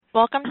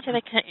Welcome to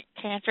the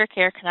Cancer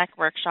Care Connect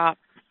workshop.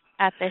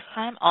 At this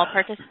time, all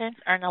participants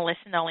are in a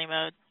listen-only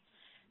mode.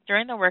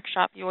 During the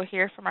workshop, you will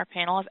hear from our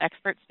panel of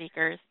expert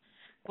speakers.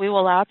 We will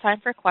allow time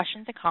for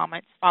questions and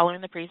comments following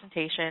the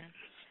presentation.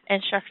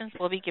 Instructions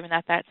will be given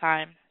at that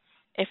time.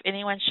 If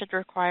anyone should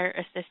require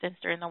assistance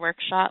during the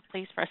workshop,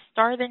 please press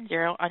star then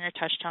 0 on your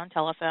touch-tone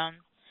telephone.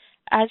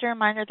 As a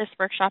reminder, this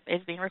workshop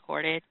is being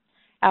recorded.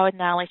 I would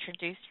now like to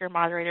introduce your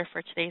moderator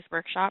for today's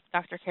workshop,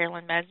 Dr.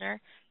 Carolyn Mesner,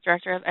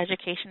 Director of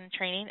Education and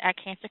Training at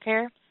Cancer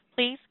Care.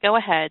 Please go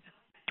ahead.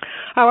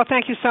 Oh, well,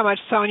 thank you so much,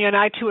 Sonia. And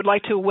I, too, would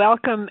like to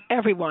welcome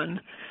everyone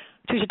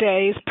to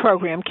today's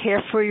program,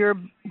 Care for Your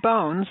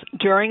Bones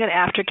During and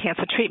After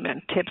Cancer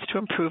Treatment, Tips to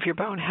Improve Your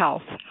Bone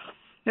Health.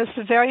 This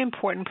is a very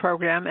important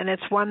program, and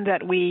it's one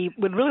that we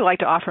would really like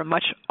to offer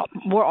much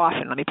more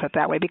often, let me put it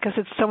that way, because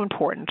it's so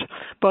important,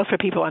 both for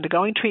people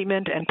undergoing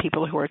treatment and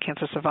people who are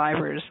cancer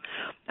survivors.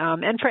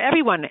 And for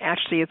everyone,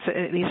 actually, this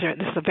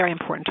is a very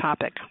important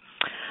topic.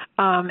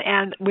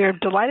 And we're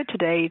delighted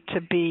today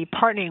to be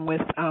partnering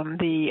with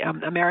the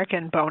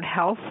American Bone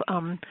Health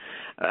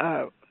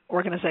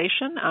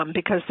organization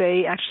because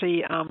they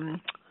actually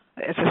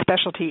it's a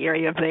specialty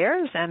area of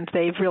theirs, and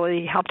they've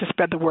really helped to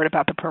spread the word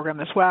about the program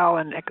as well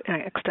and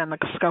extend the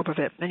scope of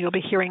it. And you'll be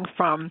hearing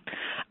from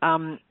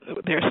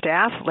their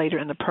staff later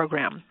in the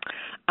program.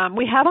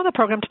 We have on the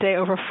program today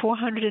over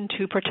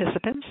 402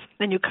 participants,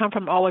 and you come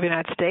from all over the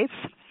United States,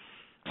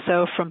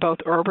 so from both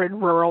urban,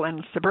 rural,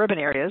 and suburban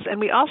areas. And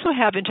we also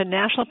have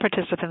international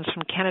participants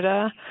from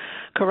Canada,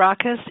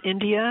 Caracas,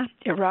 India,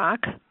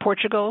 Iraq,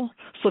 Portugal,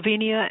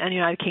 Slovenia, and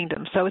United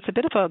Kingdom. So it's a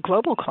bit of a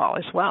global call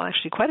as well,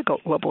 actually quite a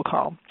global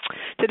call.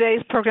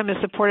 Today's program is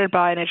supported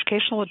by an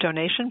educational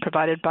donation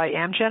provided by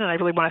Amgen, and I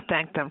really want to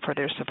thank them for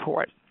their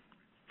support.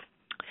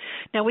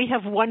 Now, we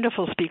have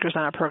wonderful speakers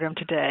on our program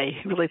today,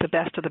 really the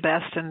best of the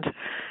best, and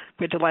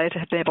we're delighted to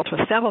have been able to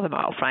assemble them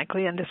all,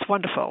 frankly, and it's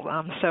wonderful.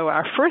 So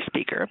our first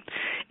speaker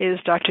is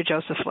Dr.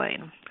 Joseph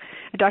Lane.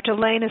 Dr.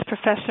 Lane is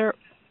Professor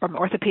of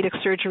Orthopedic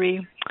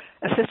Surgery,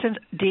 Assistant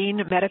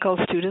Dean Medical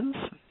Students,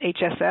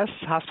 HSS,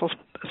 Hospital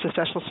for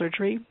Special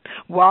Surgery,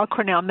 Weill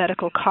Cornell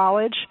Medical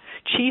College,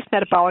 Chief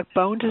Metabolic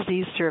Bone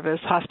Disease Service,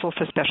 Hospital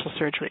for Special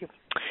Surgery.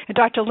 And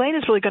Dr. Lane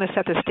is really going to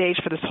set the stage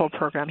for this whole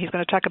program. He's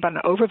going to talk about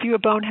an overview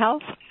of bone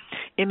health,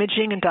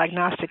 imaging and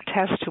diagnostic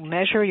tests to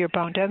measure your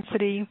bone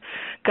density,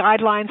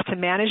 guidelines to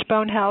manage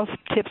bone health,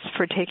 tips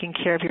for taking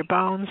care of your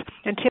bones,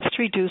 and tips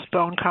to reduce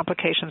bone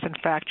complications and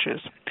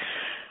fractures.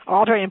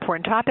 All very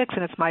important topics,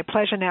 and it's my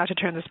pleasure now to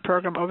turn this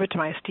program over to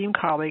my esteemed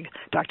colleague,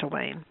 Dr.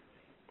 Lane.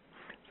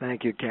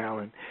 Thank you,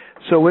 Carolyn.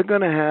 So we're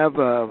going to have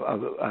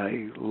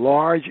a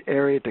large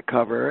area to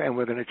cover, and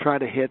we're going to try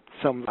to hit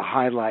some of the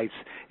highlights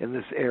in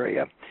this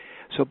area.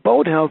 So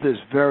bone health is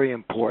very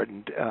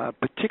important,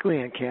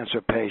 particularly in cancer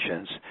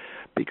patients,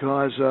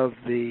 because of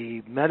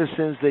the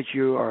medicines that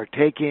you are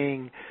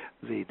taking,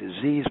 the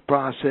disease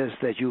process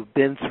that you've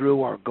been through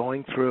or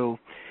going through.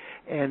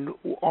 And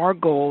our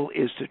goal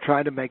is to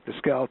try to make the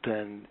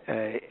skeleton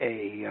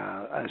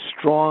a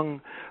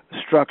strong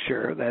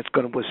structure that's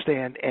going to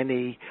withstand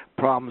any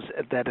problems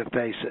that it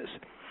faces.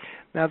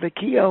 Now, the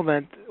key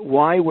element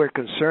why we're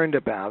concerned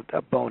about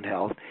bone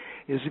health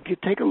is if you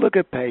take a look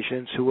at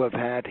patients who have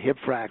had hip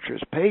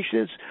fractures,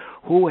 patients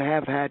who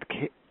have had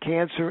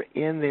cancer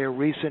in their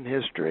recent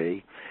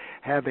history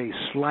have a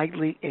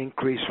slightly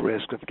increased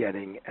risk of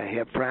getting a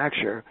hip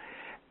fracture,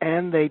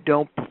 and they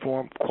don't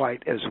perform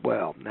quite as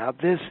well. Now,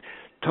 this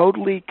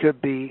totally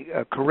could be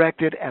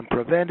corrected and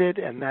prevented,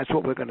 and that's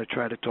what we're going to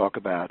try to talk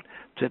about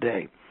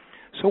today.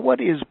 So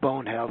what is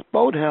bone health?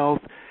 Bone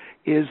health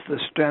is the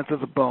strength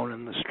of the bone,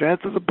 and the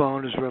strength of the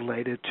bone is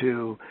related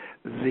to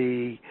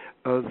the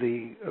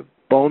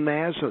bone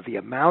mass, or the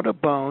amount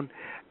of bone,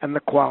 and the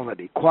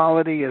quality.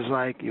 Quality is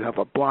like you have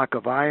a block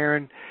of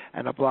iron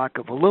and a block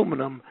of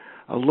aluminum.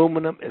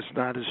 Aluminum is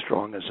not as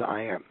strong as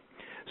iron.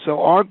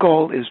 So our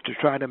goal is to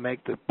try to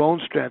make the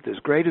bone strength as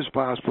great as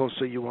possible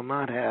so you will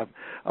not have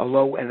a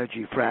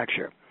low-energy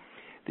fracture.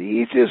 The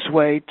easiest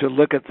way to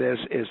look at this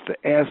is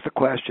to ask the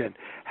question,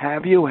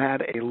 have you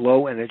had a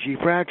low-energy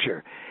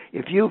fracture?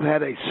 If you've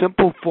had a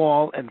simple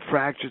fall and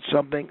fractured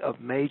something of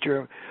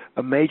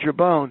a major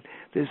bone,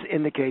 this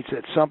indicates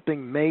that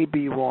something may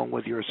be wrong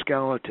with your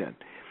skeleton.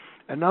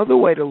 Another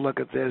way to look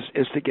at this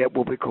is to get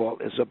what we call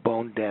is a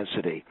bone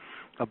density.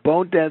 A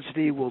bone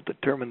density will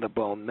determine the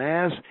bone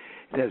mass.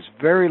 It has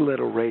very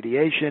little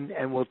radiation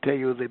and will tell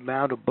you the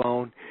amount of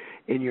bone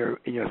in your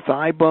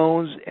thigh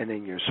bones and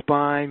in your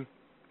spine,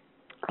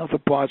 other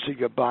parts of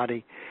your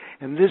body.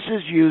 And this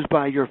is used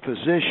by your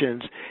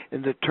physicians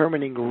in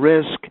determining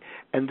risk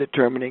and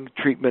determining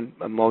treatment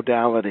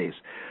modalities.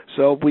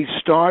 So we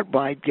start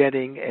by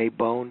getting a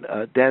bone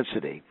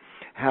density.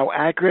 How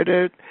accurate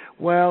it?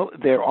 Well,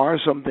 there are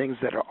some things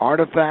that are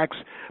artifacts,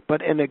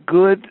 but in a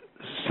good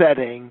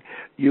setting,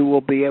 you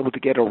will be able to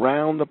get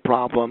around the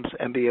problems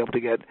and be able to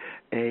get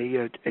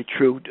a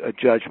true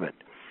judgment.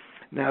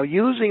 Now,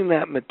 using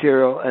that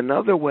material,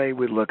 another way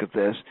we look at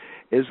this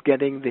is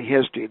getting the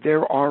history.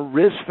 There are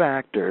risk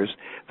factors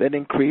that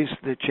increase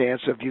the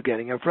chance of you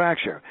getting a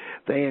fracture.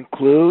 They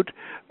include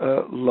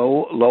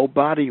low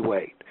body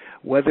weight,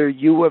 whether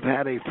you have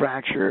had a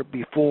fracture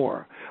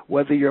before,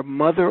 whether your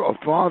mother or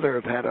father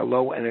have had a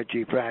low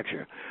energy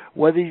fracture,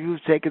 whether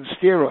you've taken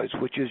steroids,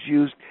 which is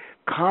used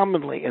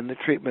commonly in the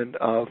treatment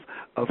of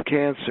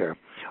cancer.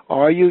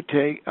 Do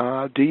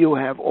you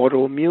have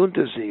autoimmune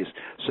disease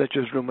such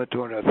as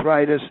rheumatoid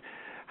arthritis?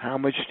 How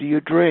much do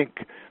you drink?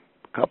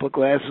 A couple of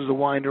glasses of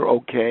wine are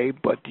okay,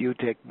 but do you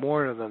take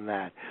more than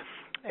that?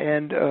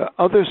 And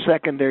other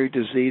secondary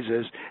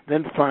diseases,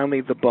 then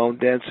finally the bone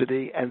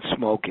density and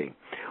smoking.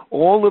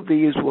 All of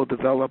these will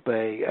develop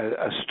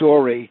a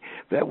story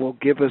that will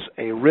give us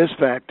a risk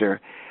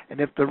factor. And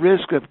if the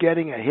risk of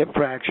getting a hip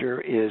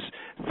fracture is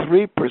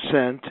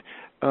 3%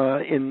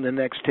 in the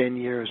next 10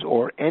 years,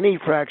 or any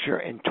fracture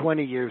in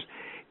 20 years,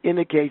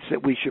 indicates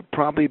that we should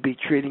probably be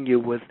treating you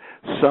with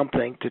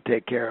something to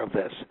take care of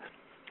this.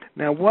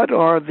 Now, what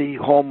are the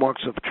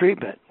hallmarks of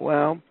treatment?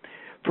 Well,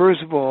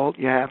 first of all,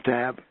 you have to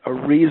have a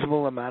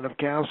reasonable amount of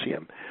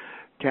calcium.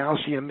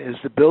 Calcium is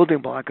the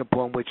building block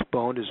upon which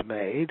bone is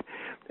made,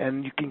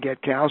 and you can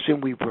get calcium.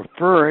 We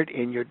prefer it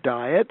in your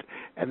diet,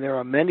 and there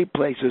are many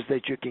places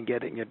that you can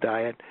get it in your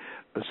diet,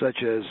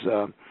 such as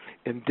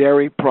in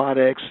dairy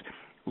products,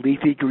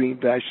 leafy green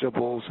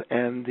vegetables,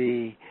 and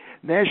the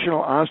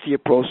National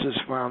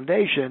Osteoporosis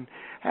Foundation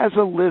has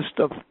a list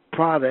of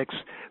products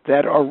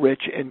that are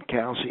rich in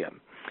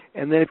calcium.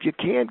 And then if you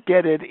can't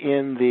get it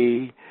in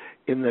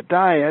the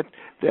diet,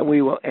 then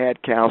we will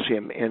add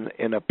calcium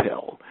in a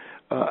pill.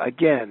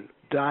 Again,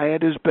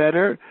 diet is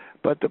better,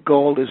 but the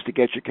goal is to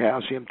get your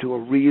calcium to a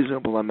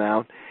reasonable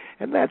amount,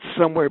 and that's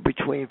somewhere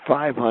between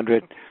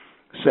 500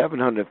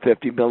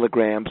 750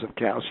 milligrams of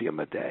calcium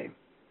a day.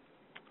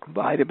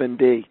 Vitamin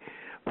D.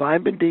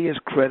 Vitamin D is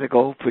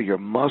critical for your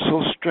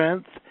muscle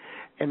strength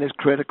and is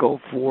critical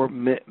for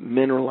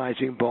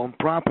mineralizing bone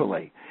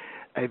properly.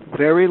 A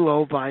very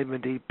low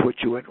vitamin D puts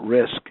you at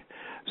risk.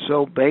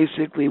 So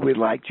basically, we'd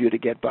like you to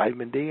get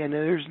vitamin D, and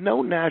there's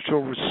no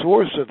natural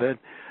source of it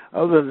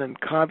other than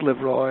cod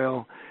liver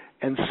oil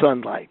and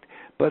sunlight.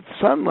 But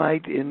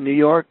sunlight in New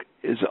York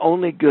is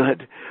only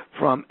good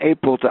from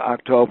April to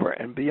October,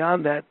 and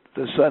beyond that,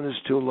 the sun is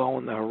too low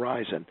on the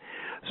horizon.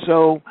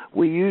 So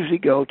we usually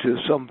go to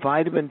some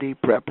vitamin D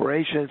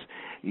preparations,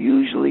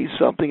 usually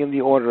something in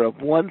the order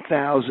of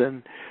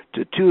 1,000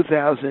 to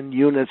 2,000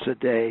 units a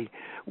day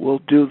will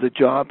do the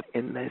job.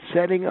 In the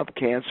setting of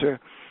cancer,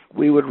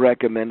 we would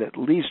recommend at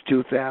least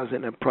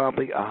 2,000 and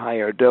probably a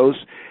higher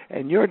dose,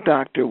 and your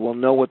doctor will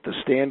know what the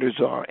standards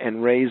are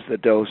and raise the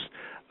dose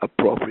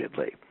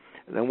appropriately.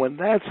 And then when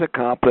that's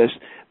accomplished,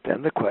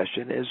 then the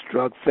question is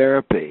drug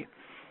therapy.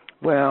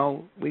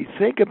 Well, we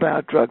think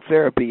about drug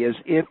therapy as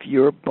if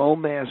your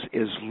bone mass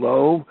is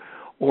low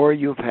or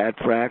you've had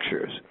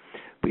fractures.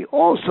 We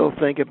also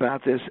think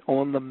about this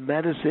on the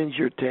medicines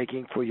you're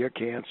taking for your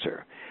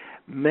cancer.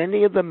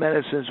 Many of the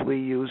medicines we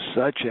use,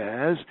 such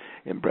as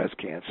in breast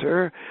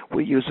cancer,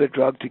 we use a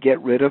drug to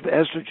get rid of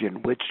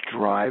estrogen, which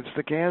drives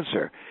the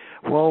cancer.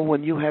 Well,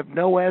 when you have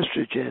no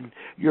estrogen,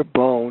 your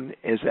bone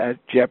is at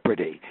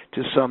jeopardy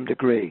to some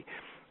degree.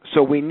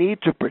 So we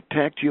need to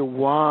protect you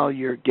while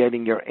you're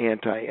getting your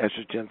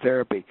anti-estrogen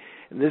therapy.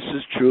 And this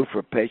is true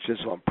for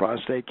patients on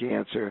prostate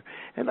cancer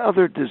and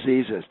other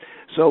diseases.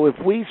 So if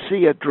we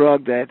see a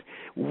drug that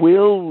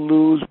will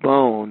lose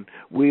bone,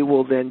 we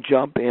will then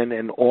jump in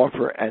and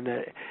offer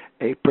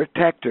a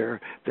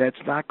protector that's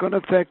not going to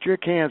affect your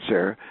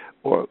cancer,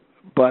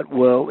 but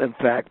will, in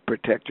fact,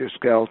 protect your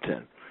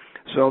skeleton.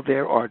 So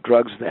there are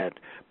drugs that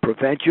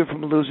prevent you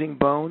from losing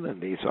bone,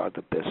 and these are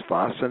the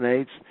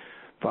bisphosphonates,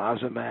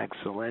 Fosamax,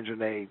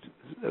 Selendronate,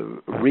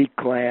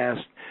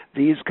 Reclast,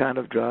 these kind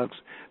of drugs.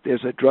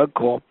 There's a drug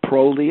called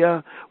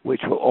Prolia, which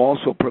will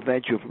also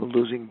prevent you from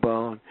losing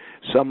bone.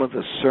 Some of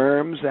the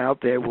SERMs out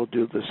there will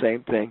do the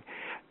same thing.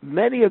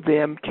 Many of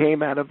them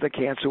came out of the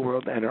cancer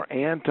world and are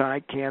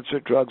anti-cancer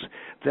drugs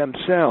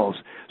themselves.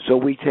 So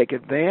we take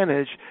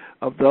advantage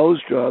of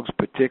those drugs,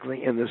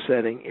 particularly in the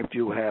setting if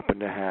you happen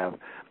to have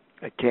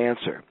a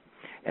cancer.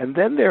 And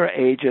then there are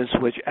agents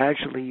which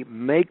actually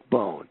make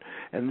bone,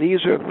 and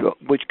these are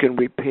which can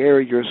repair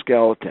your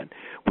skeleton.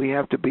 We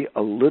have to be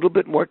a little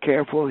bit more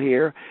careful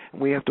here, and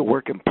we have to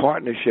work in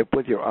partnership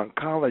with your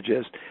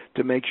oncologist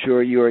to make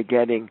sure you are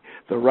getting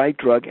the right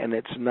drug and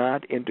it's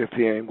not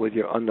interfering with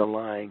your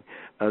underlying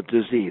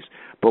disease.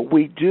 But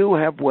we do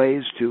have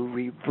ways to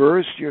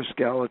reverse your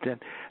skeleton,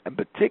 and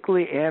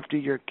particularly after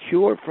you're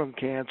cured from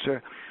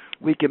cancer,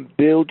 we can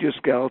build your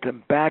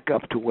skeleton back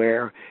up to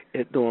where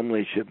it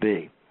normally should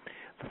be.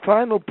 The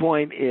final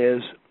point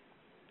is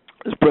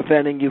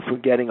preventing you from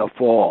getting a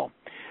fall.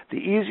 The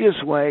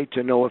easiest way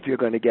to know if you're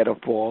going to get a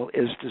fall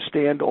is to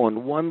stand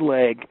on one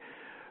leg,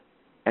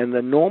 and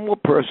the normal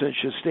person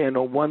should stand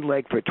on one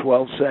leg for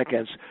 12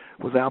 seconds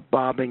without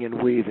bobbing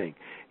and weaving.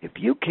 If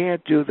you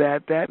can't do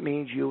that, that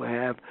means you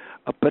have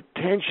a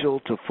potential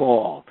to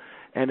fall.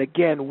 And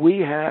again, we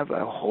have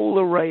a whole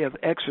array of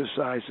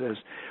exercises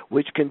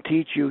which can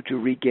teach you to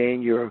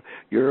regain your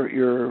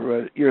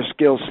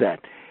skill set.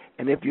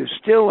 And if you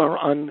still are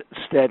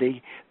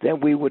unsteady, then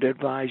we would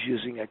advise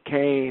using a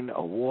cane,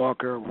 a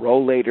walker,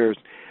 rollators.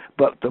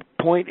 But the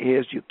point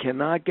is you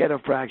cannot get a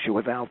fracture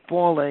without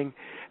falling,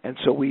 and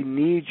so we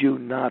need you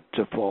not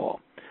to fall.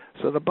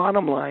 So the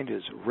bottom line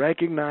is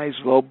recognize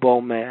low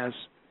bone mass.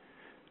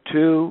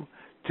 2,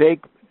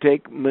 take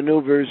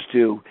maneuvers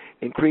to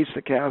increase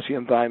the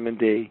calcium, vitamin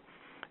D.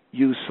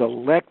 Use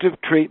selective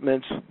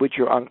treatments, which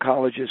your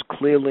oncologist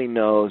clearly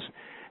knows.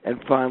 And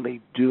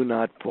finally, do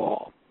not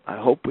fall. I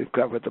hope we've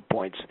covered the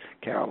points,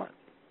 Carolyn.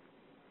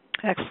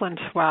 Excellent.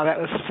 Wow, that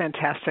was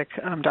fantastic,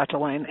 Dr.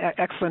 Lane.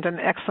 Excellent,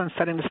 and excellent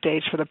setting the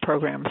stage for the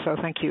program, so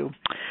thank you.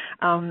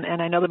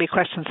 And I know there'll be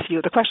questions for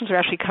you. The questions are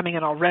actually coming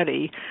in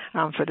already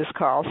for this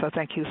call, so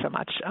thank you so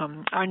much.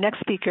 Our next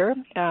speaker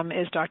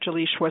is Dr.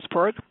 Lee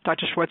Schwartzberg.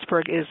 Dr.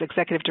 Schwartzberg is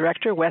Executive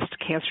Director, West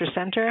Cancer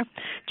Center,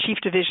 Chief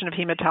Division of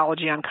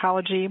Hematology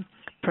Oncology,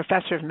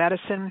 Professor of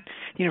Medicine,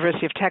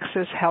 University of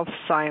Texas Health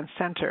Science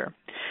Center.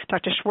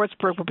 Dr.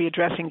 Schwartzberg will be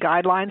addressing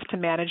guidelines to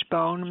manage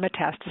bone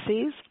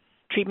metastases,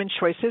 treatment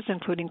choices,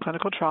 including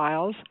clinical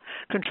trials,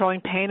 controlling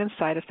pain and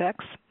side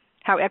effects,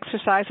 how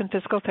exercise and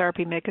physical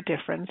therapy make a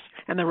difference,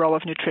 and the role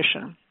of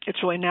nutrition.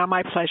 It's really now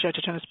my pleasure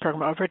to turn this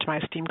program over to my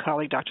esteemed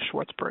colleague, Dr.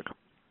 Schwartzberg.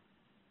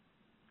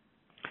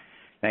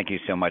 Thank you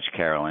so much,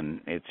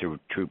 Carolyn. It's a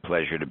true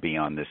pleasure to be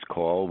on this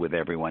call with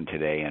everyone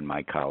today and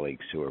my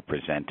colleagues who are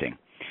presenting.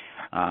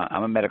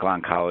 I'm a medical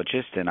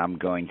oncologist, and I'm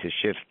going to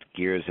shift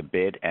gears a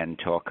bit and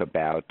talk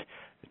about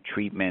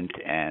treatment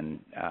and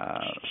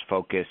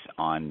focus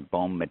on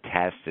bone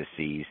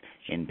metastases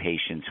in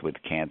patients with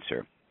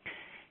cancer.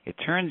 It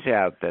turns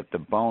out that the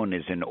bone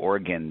is an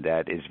organ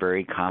that is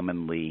very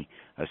commonly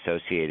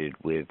associated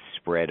with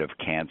spread of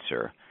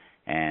cancer.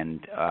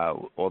 And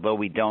although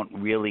we don't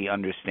really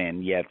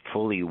understand yet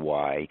fully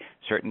why,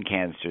 certain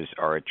cancers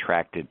are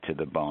attracted to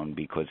the bone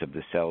because of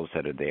the cells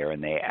that are there,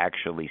 and they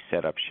actually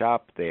set up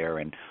shop there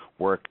and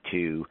work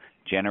to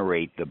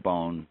generate the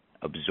bone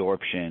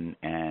absorption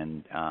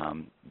and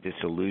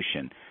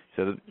dissolution.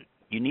 So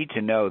you need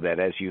to know that,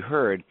 as you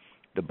heard,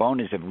 the bone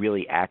is a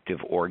really active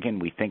organ.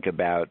 We think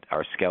about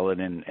our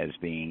skeleton as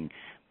being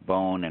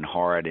bone and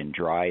hard and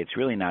dry. It's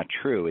really not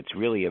true. It's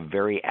really a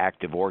very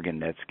active organ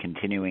that's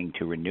continuing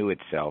to renew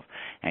itself.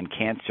 And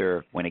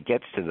cancer, when it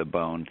gets to the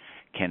bone,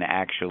 can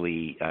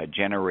actually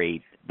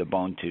generate the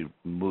bone to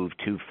move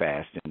too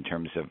fast in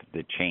terms of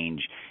the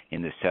change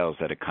in the cells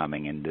that are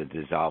coming and the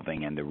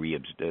dissolving and the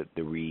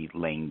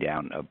re-laying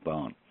down of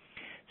bone.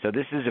 So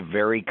this is a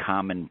very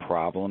common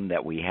problem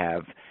that we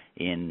have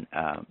in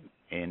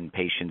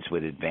patients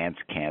with advanced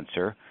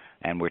cancer.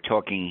 And we're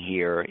talking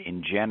here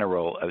in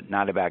general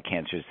not about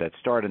cancers that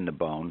start in the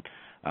bone,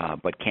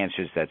 but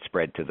cancers that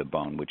spread to the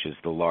bone, which is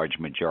the large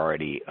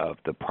majority of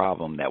the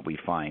problem that we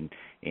find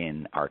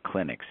in our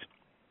clinics.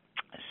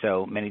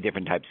 So many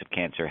different types of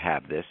cancer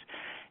have this.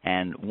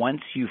 And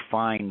once you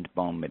find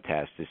bone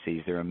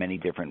metastases, there are many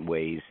different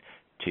ways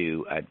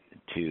to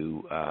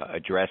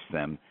address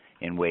them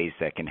in ways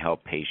that can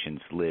help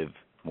patients live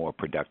more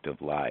productive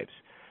lives.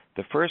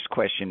 The first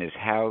question is,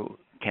 how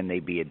can they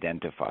be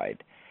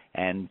identified?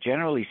 And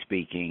generally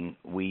speaking,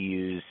 we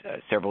use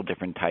several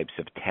different types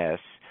of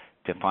tests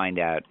to find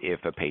out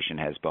if a patient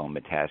has bone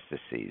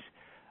metastases.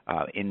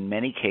 In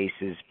many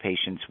cases,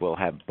 patients will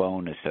have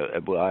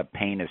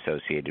pain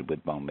associated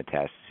with bone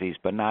metastases,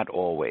 but not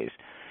always.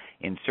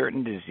 In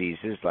certain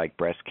diseases like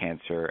breast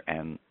cancer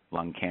and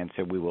lung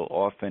cancer, we will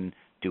often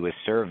do a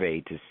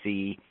survey to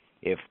see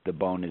if the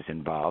bone is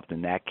involved,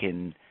 and that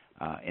can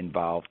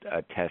involve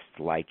a test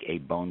like a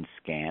bone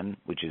scan,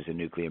 which is a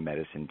nuclear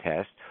medicine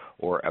test,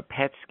 or a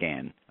PET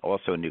scan,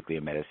 also a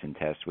nuclear medicine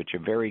test, which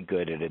are very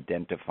good at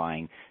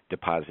identifying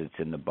deposits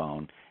in the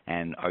bone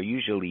and are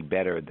usually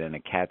better than a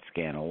CAT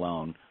scan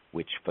alone,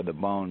 which for the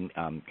bone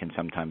can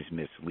sometimes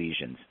miss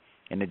lesions.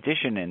 In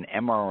addition, an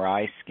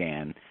MRI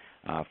scan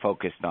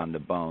focused on the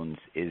bones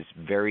is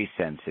very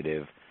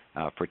sensitive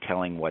for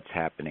telling what's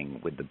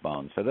happening with the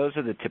bone. So those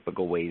are the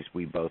typical ways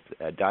we both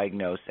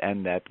diagnose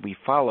and that we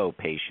follow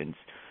patients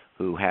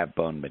who have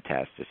bone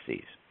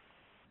metastases.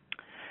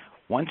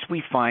 Once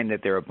we find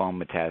that there are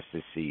bone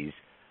metastases,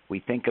 we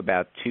think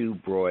about two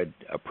broad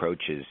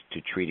approaches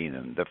to treating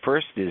them. The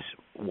first is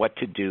what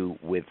to do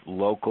with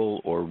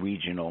local or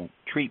regional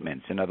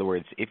treatments. In other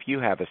words, if you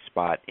have a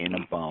spot in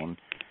a bone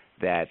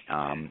that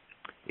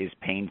is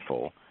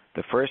painful,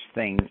 the first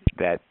thing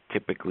that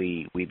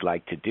typically we'd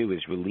like to do is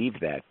relieve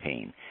that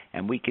pain,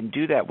 and we can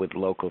do that with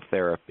local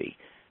therapy.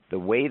 The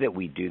way that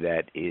we do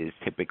that is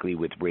typically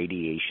with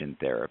radiation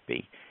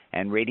therapy,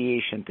 and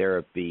radiation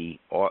therapy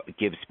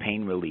gives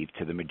pain relief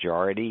to the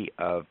majority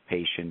of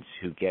patients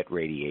who get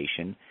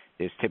radiation.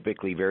 There's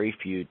typically very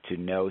few to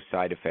no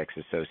side effects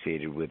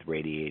associated with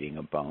radiating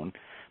a bone,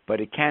 but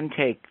it can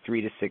take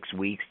 3 to 6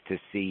 weeks to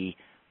see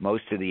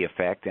most of the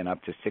effect and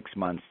up to 6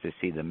 months to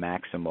see the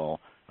maximal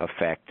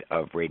effect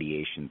of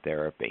radiation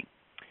therapy.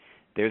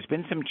 There's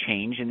been some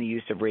change in the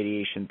use of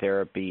radiation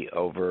therapy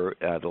over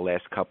the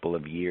last couple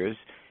of years.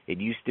 It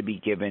used to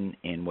be given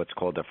in what's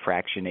called a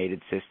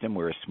fractionated system,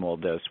 where a small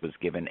dose was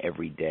given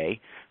every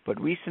day.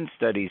 But recent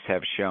studies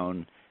have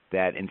shown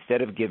that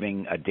instead of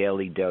giving a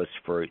daily dose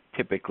for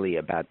typically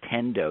about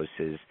 10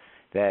 doses,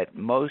 that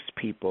most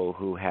people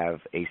who have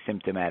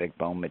asymptomatic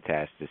bone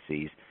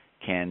metastases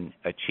can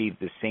achieve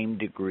the same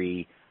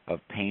degree of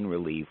pain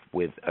relief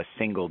with a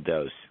single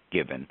dose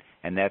given.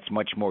 And that's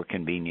much more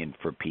convenient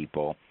for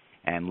people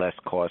and less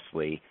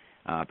costly,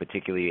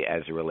 particularly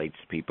as it relates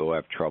to people who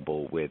have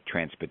trouble with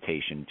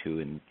transportation to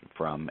and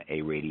from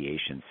a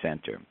radiation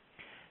center.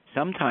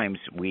 Sometimes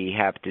we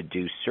have to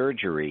do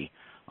surgery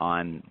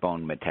on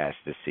bone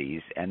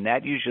metastases, and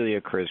that usually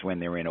occurs when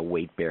they're in a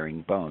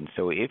weight-bearing bone.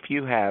 So if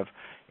you have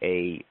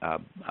a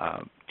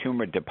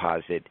tumor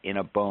deposit in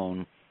a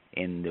bone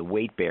in the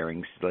weight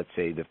bearings, let's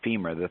say the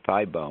femur, the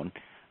thigh bone,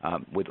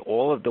 with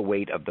all of the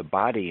weight of the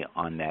body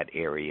on that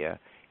area,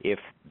 if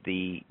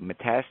the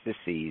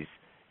metastases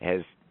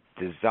has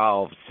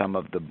dissolved some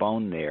of the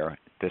bone there,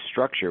 the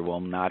structure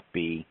will not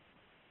be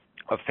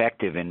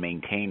effective in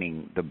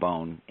maintaining the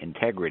bone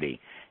integrity.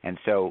 And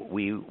so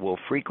we will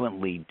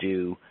frequently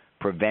do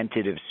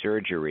preventative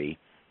surgery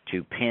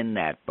to pin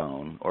that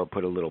bone or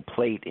put a little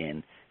plate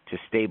in to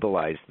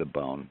stabilize the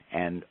bone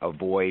and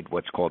avoid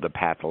what's called a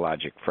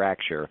pathologic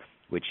fracture,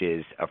 which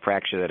is a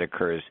fracture that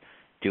occurs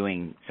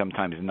doing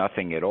sometimes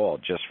nothing at all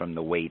just from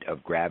the weight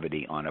of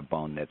gravity on a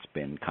bone that's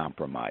been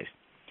compromised.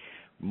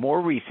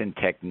 More recent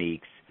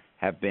techniques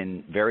have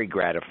been very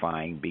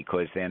gratifying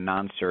because they're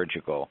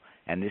non-surgical,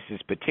 and this is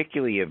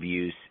particularly of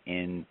use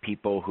in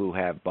people who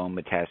have bone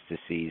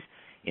metastases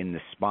in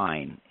the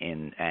spine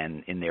and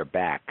in their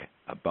back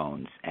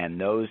bones, and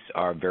those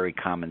are very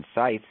common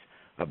sites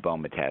of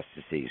bone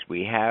metastases.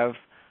 We have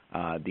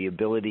the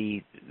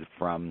ability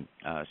from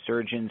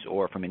surgeons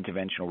or from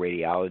interventional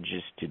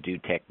radiologists to do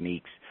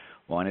techniques.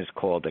 One is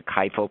called a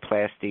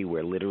kyphoplasty,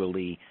 where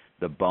literally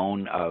the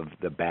bone of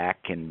the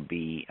back can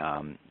be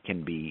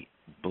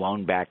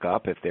blown back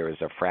up if there is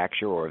a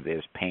fracture or if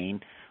there's pain,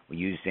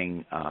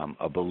 using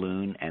a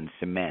balloon and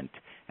cement.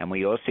 And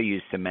we also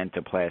use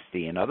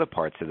cementoplasty in other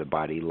parts of the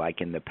body,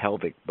 like in the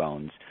pelvic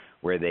bones,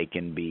 where they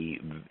can be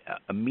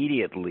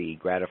immediately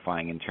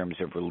gratifying in terms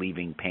of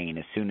relieving pain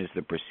as soon as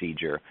the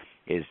procedure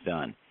is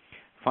done.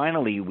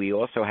 Finally, we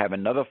also have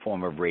another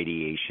form of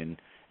radiation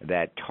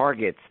that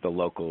targets the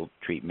local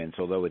treatments,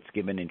 although it's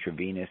given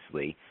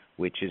intravenously,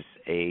 which is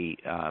a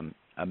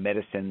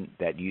medicine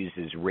that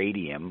uses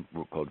radium,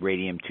 called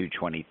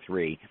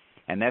radium-223,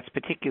 and that's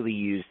particularly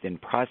used in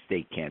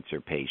prostate cancer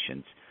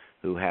patients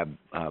who have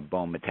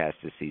bone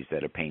metastases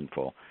that are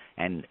painful.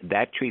 And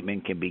that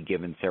treatment can be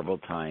given several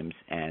times,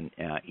 and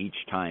each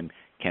time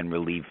can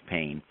relieve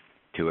pain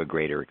to a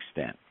greater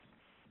extent.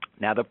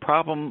 Now, the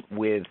problem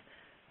with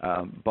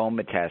bone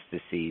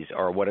metastases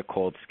are what are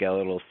called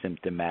skeletal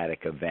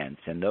symptomatic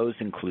events, and those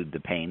include the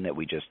pain that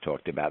we just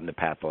talked about and the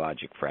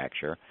pathologic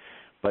fracture.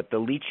 But the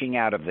leaching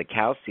out of the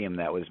calcium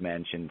that was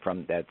mentioned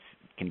that's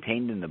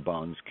contained in the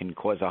bones can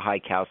cause a high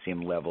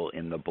calcium level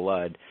in the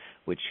blood,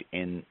 which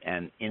in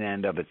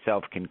and of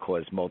itself can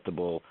cause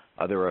multiple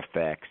other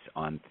effects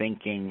on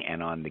thinking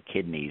and on the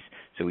kidneys.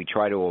 So we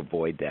try to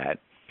avoid that.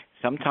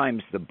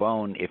 Sometimes the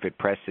bone, if it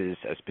presses,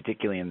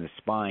 particularly in the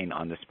spine,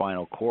 on the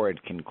spinal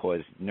cord, can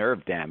cause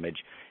nerve damage,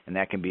 and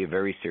that can be a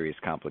very serious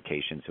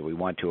complication. So we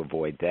want to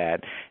avoid that.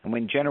 And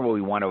in general,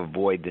 we want to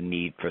avoid the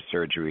need for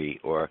surgery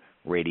or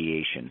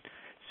radiation.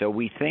 So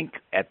we think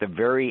at the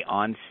very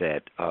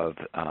onset of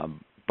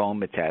bone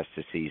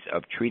metastases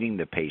of treating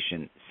the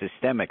patient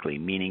systemically,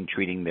 meaning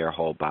treating their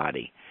whole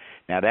body.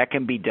 Now, that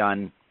can be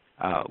done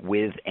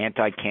with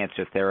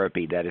anti-cancer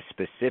therapy that is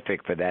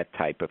specific for that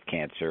type of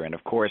cancer. And,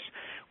 of course,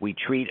 we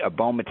treat a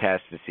bone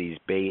metastases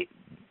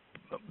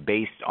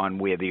based on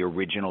where the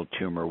original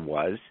tumor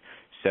was.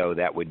 So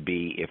that would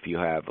be if you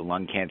have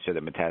lung cancer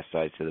that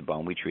metastasized to the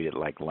bone, we treat it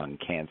like lung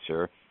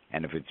cancer.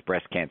 And if it's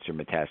breast cancer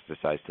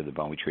metastasized to the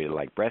bone, we treat it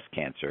like breast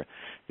cancer.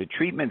 The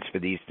treatments for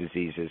these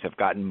diseases have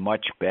gotten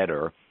much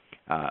better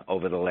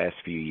over the last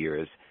few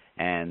years,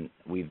 and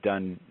we've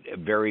done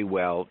very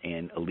well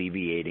in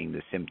alleviating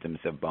the symptoms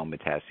of bone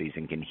metastases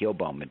and can heal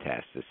bone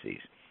metastases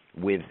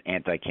with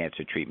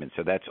anti-cancer treatment.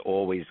 So that's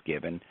always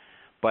given.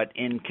 But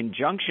in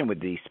conjunction with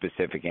the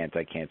specific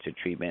anti-cancer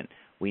treatment,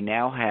 we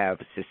now have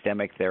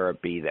systemic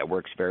therapy that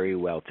works very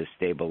well to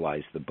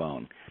stabilize the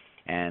bone.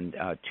 And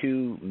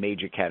two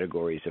major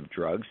categories of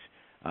drugs,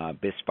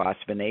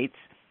 bisphosphonates,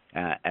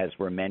 as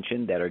were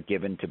mentioned, that are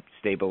given to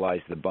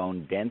stabilize the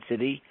bone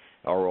density,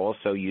 are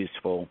also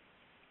useful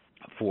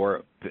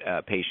for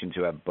patients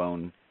who have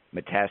bone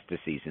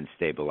metastases in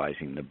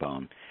stabilizing the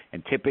bone.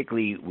 And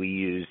typically we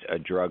use a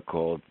drug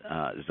called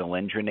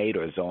zolendronate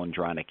or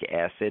zoledronic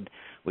acid,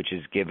 which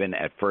is given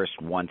at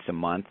first once a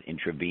month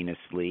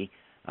intravenously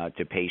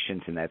to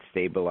patients, and that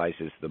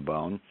stabilizes the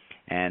bone.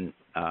 And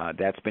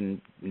that's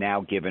been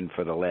now given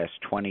for the last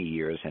 20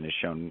 years and has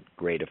shown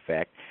great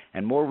effect.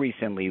 And more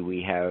recently,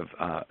 we have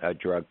a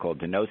drug called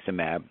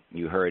denosumab.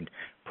 You heard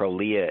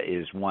Prolia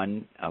is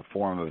one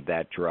form of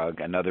that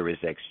drug. Another is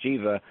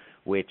Xgeva,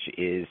 which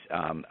is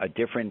a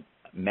different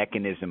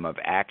mechanism of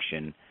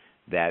action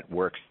that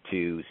works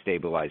to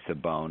stabilize the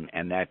bone,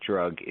 and that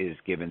drug is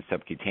given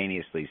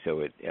subcutaneously, so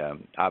it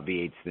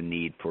obviates the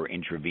need for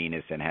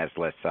intravenous and has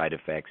less side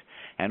effects,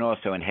 and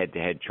also in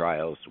head-to-head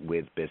trials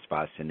with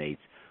bisphosphonates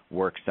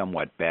works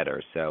somewhat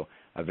better, so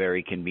a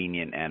very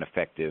convenient and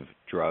effective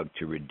drug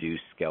to reduce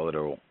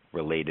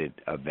skeletal-related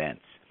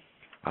events.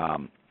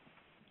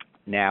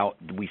 Now,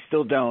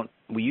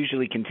 we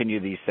usually continue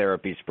these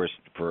therapies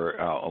for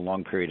a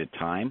long period of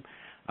time,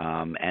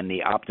 and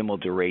the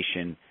optimal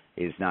duration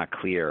is not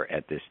clear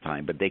at this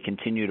time, but they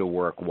continue to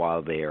work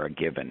while they are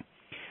given.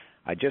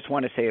 I just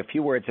want to say a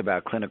few words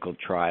about clinical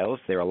trials.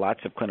 There are lots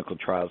of clinical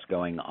trials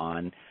going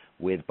on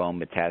with bone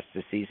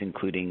metastases,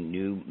 including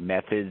new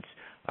methods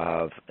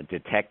of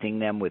detecting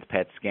them with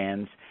PET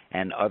scans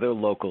and other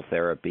local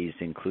therapies,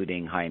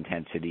 including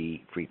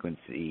high-intensity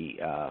frequency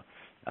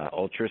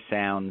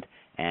ultrasound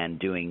and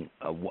doing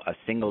a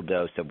single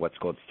dose of what's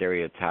called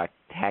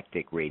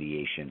stereotactic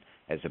radiation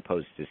as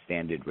opposed to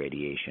standard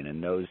radiation,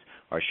 and those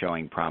are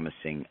showing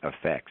promising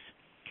effects.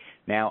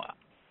 Now,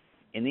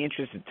 in the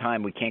interest of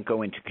time, we can't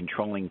go into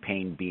controlling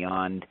pain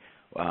beyond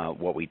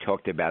what we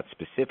talked about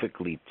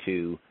specifically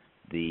to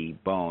the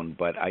bone,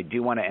 but I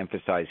do want to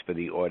emphasize for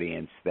the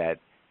audience that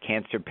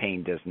cancer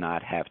pain does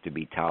not have to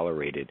be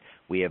tolerated.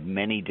 We have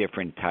many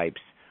different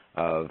types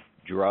of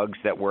drugs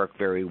that work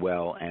very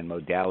well and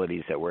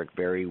modalities that work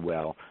very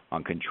well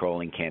on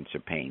controlling cancer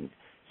pain.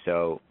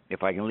 So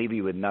if I can leave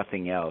you with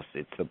nothing else,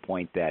 it's the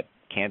point that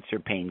cancer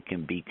pain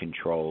can be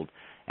controlled,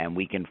 and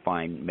we can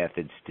find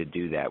methods to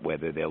do that,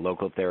 whether they're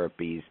local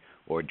therapies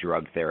or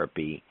drug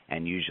therapy,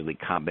 and usually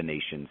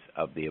combinations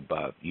of the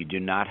above. You do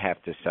not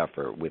have to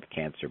suffer with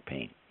cancer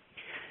pain.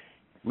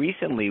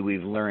 Recently,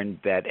 we've learned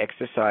that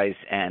exercise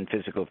and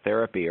physical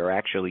therapy are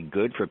actually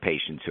good for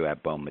patients who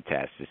have bone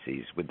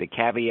metastases, with the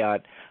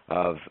caveat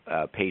of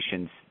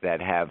patients that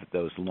have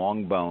those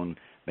long bone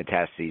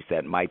metastases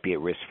that might be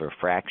at risk for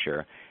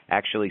fracture.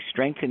 Actually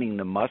strengthening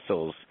the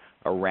muscles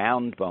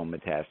around bone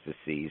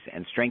metastases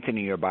and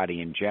strengthening your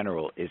body in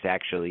general is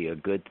actually a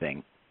good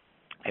thing.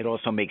 It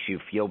also makes you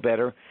feel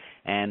better,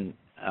 and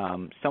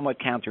somewhat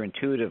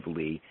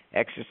counterintuitively,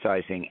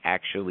 exercising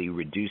actually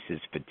reduces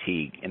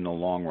fatigue in the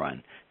long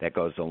run. That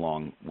goes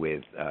along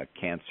with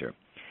cancer.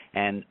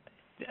 And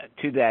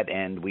to that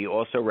end, we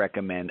also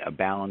recommend a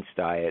balanced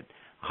diet.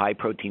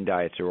 High-protein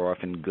diets are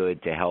often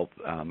good to help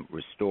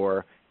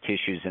restore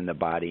tissues in the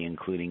body,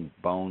 including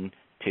bone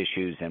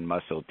tissues and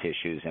muscle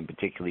tissues, and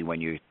particularly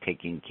when you're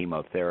taking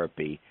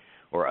chemotherapy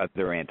or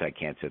other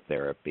anti-cancer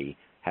therapy.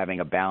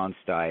 Having a balanced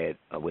diet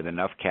with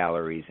enough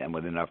calories and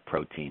with enough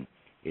protein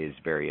is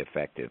very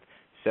effective.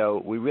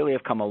 So we really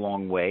have come a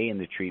long way in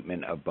the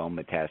treatment of bone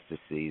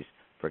metastases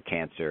for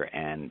cancer,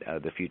 and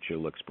the future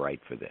looks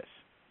bright for this.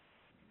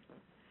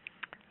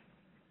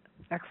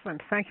 Excellent.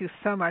 Thank you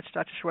so much,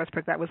 Dr.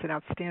 Schwartzberg. That was an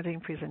outstanding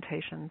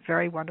presentation,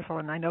 very wonderful,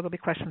 and I know there'll be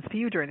questions for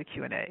you during the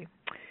Q&A.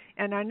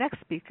 And our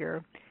next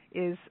speaker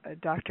is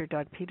Dr.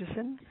 Doug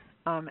Peterson,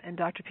 and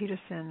Dr.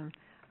 Peterson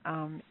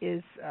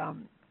is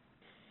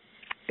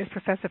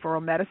Professor of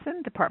Oral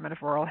Medicine, Department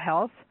of Oral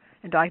Health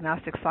and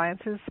Diagnostic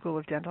Sciences, School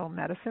of Dental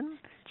Medicine,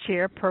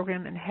 Chair,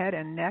 Program in Head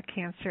and Neck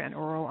Cancer and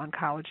Oral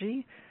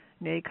Oncology,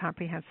 NAIG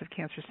Comprehensive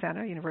Cancer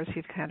Center, University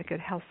of Connecticut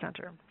Health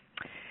Center.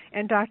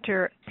 And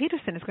Dr.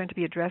 Peterson is going to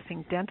be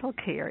addressing dental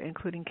care,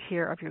 including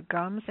care of your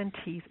gums and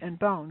teeth and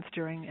bones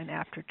during and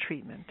after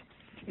treatment.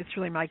 It's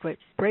really my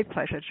great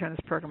pleasure to turn this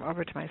program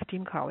over to my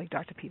esteemed colleague,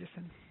 Dr.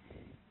 Peterson.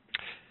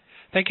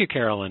 Thank you,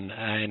 Carolyn,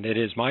 and it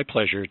is my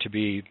pleasure to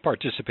be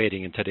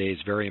participating in today's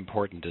very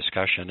important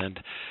discussion. And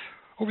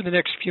over the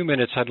next few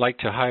minutes, I'd like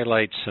to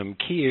highlight some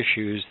key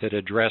issues that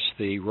address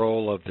the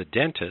role of the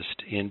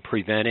dentist in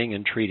preventing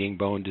and treating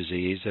bone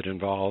disease that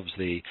involves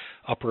the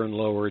upper and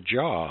lower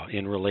jaw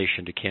in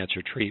relation to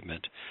cancer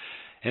treatment.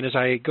 And as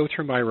I go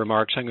through my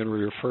remarks, I'm going to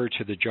refer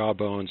to the jaw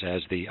bones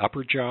as the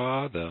upper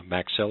jaw, the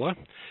maxilla,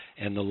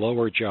 and the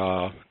lower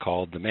jaw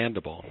called the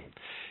mandible.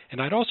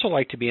 And I'd also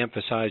like to be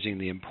emphasizing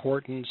the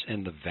importance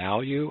and the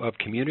value of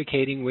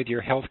communicating with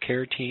your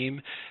healthcare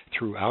team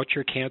throughout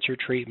your cancer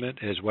treatment,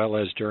 as well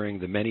as during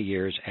the many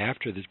years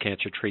after the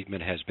cancer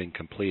treatment has been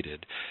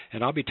completed.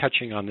 And I'll be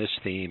touching on this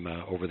theme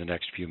over the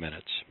next few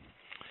minutes.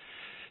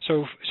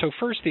 So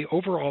first, the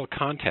overall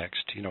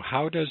context.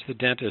 How does the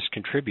dentist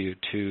contribute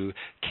to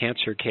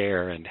cancer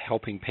care and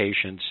helping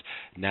patients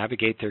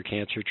navigate their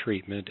cancer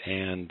treatment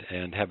and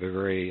have a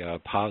very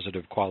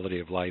positive quality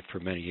of life for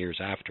many years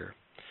after?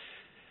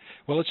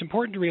 Well, it's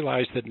important to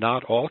realize that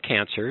not all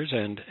cancers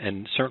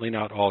and certainly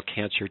not all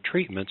cancer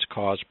treatments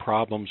cause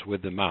problems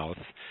with the mouth,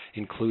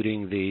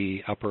 including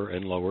the upper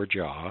and lower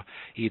jaw,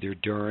 either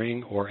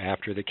during or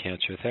after the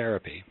cancer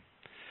therapy.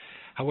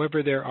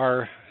 However, there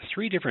are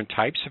 3 different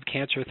types of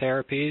cancer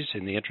therapies.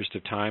 In the interest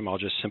of time, I'll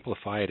just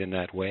simplify it in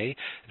that way,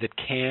 that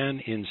can,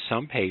 in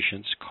some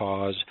patients,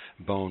 cause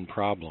bone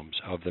problems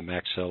of the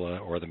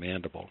maxilla or the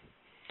mandible.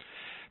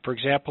 For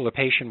example, a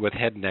patient with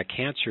head and neck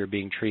cancer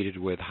being treated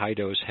with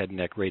high-dose head and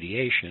neck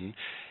radiation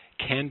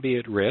can be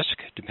at risk,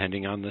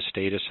 depending on the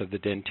status of the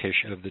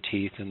dentition of the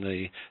teeth and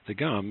the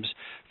gums,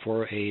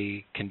 for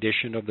a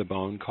condition of the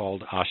bone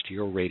called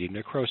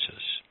osteoradionecrosis.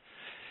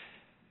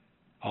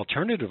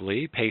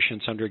 Alternatively,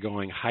 patients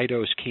undergoing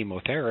high-dose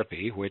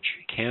chemotherapy, which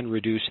can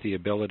reduce the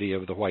ability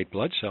of the white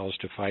blood cells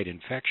to fight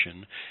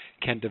infection,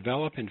 can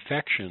develop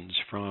infections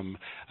from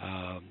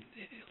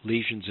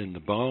lesions in the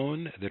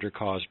bone that are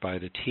caused by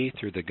the teeth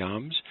or the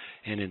gums,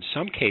 and in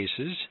some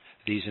cases,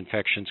 these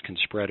infections can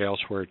spread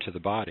elsewhere to the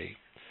body.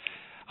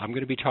 I'm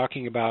going to be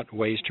talking about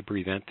ways to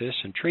prevent this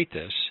and treat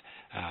this,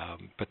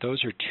 but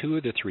those are 2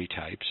 of the 3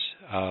 types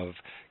of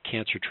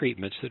cancer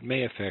treatments that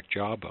may affect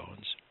jaw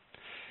bones.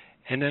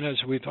 And then, as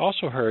we've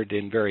also heard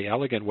in very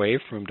elegant way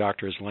from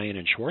Drs. Lane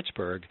and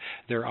Schwartzberg,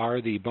 there are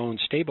the bone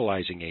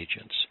stabilizing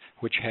agents,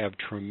 which have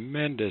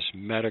tremendous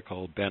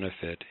medical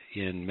benefit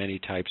in many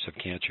types of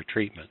cancer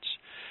treatments.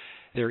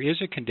 There is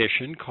a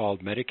condition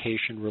called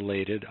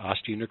medication-related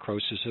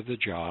osteonecrosis of the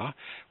jaw,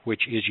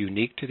 which is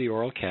unique to the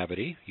oral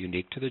cavity,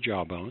 unique to the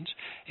jaw bones,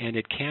 and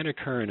it can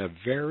occur in a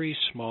very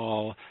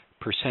small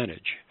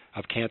percentage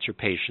of cancer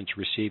patients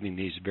receiving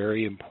these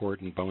very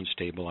important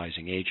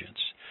bone-stabilizing agents.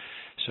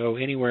 So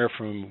anywhere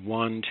from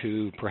 1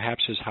 to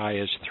perhaps as high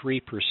as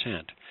 3%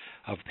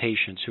 of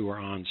patients who are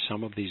on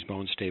some of these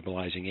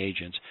bone-stabilizing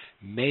agents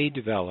may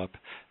develop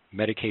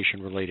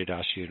medication-related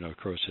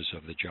osteonecrosis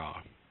of the jaw.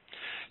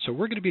 So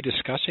we're going to be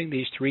discussing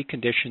these 3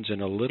 conditions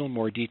in a little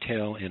more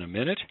detail in a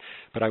minute,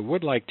 but I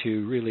would like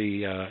to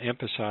really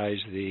emphasize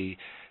the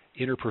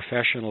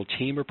interprofessional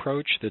team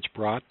approach that's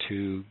brought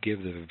to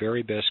give the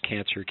very best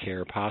cancer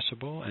care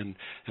possible, and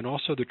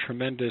also the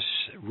tremendous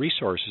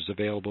resources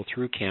available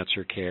through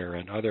Cancer Care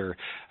and other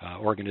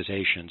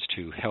organizations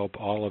to help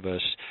all of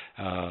us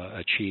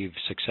achieve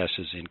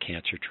successes in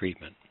cancer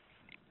treatment.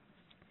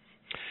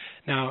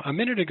 Now, a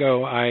minute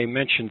ago, I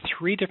mentioned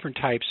 3 different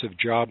types of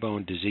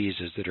jawbone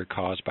diseases that are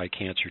caused by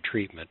cancer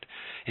treatment.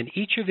 And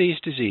each of these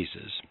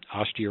diseases,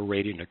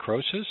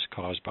 osteoradionecrosis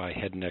caused by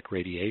head and neck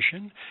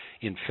radiation,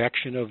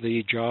 infection of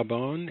the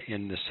jawbone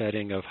in the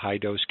setting of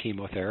high-dose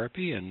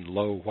chemotherapy and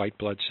low white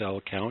blood cell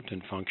count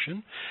and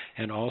function,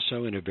 and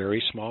also in a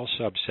very small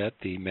subset,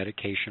 the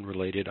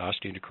medication-related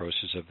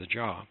osteonecrosis of the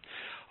jaw.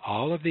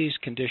 All of these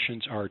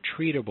conditions are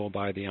treatable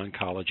by the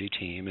oncology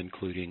team,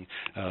 including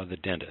the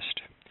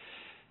dentist.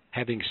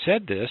 Having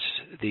said this,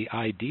 the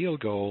ideal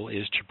goal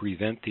is to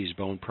prevent these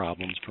bone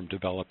problems from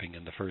developing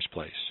in the first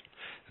place.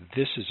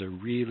 This is a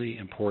really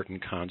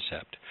important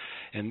concept.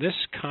 And this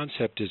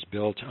concept is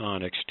built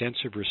on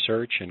extensive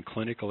research and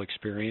clinical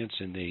experience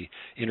in the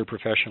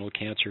interprofessional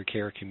cancer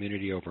care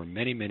community over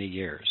many, many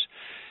years.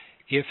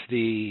 If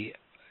the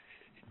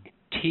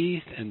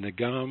teeth and the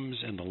gums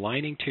and the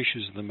lining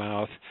tissues of the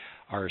mouth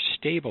are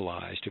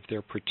stabilized, if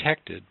they're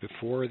protected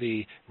before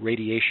the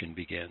radiation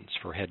begins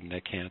for head and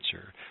neck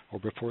cancer, or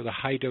before the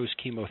high-dose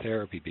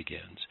chemotherapy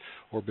begins,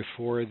 or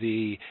before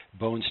the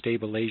bone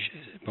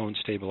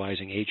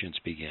stabilizing agents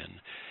begin,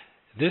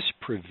 this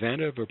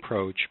preventive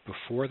approach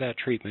before that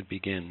treatment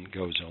begins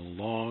goes a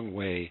long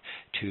way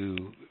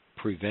to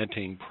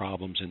preventing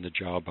problems in the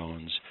jaw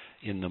bones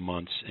in the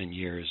months and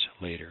years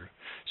later.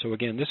 So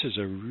again, this is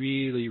a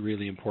really,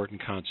 really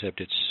important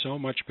concept. It's so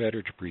much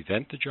better to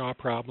prevent the jaw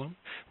problem,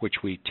 which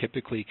we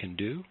typically can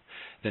do,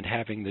 than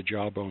having the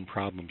jawbone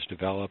problems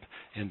develop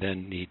and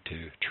then need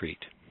to treat.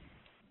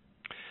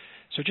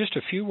 So just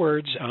a few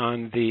words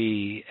on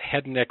the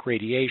head and neck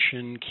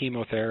radiation,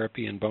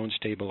 chemotherapy, and bone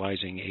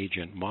stabilizing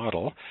agent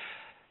model.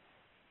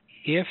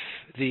 If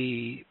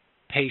the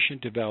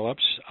patient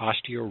develops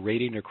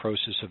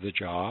osteoradionecrosis of the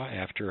jaw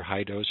after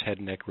high-dose head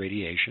and neck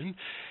radiation,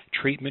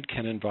 treatment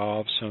can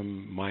involve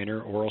some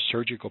minor oral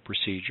surgical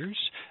procedures,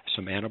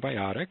 some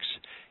antibiotics.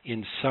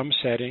 In some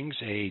settings,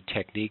 a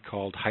technique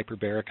called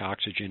hyperbaric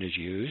oxygen is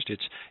used.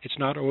 It's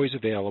not always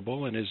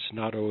available and is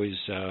not always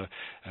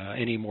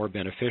any more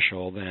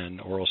beneficial than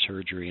oral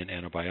surgery and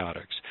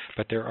antibiotics.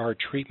 But there are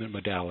treatment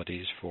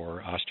modalities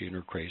for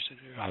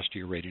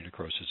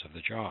osteoradionecrosis of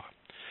the jaw.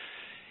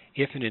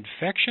 If an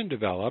infection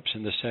develops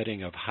in the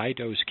setting of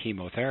high-dose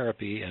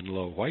chemotherapy and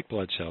low white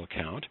blood cell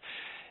count,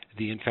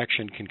 the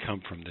infection can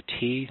come from the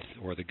teeth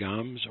or the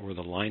gums or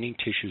the lining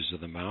tissues of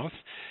the mouth.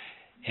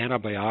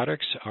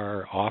 Antibiotics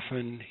are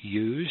often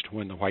used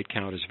when the white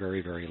count is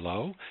very, very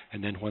low,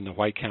 and then when the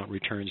white count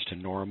returns to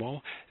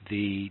normal,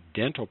 the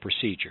dental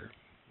procedure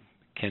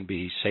can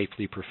be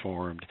safely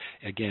performed,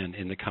 again,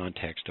 in the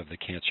context of the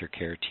cancer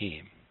care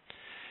team.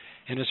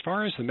 And as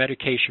far as the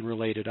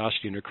medication-related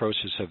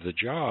osteonecrosis of the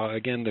jaw,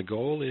 again, the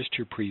goal is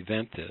to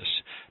prevent this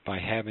by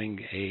having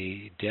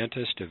a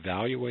dentist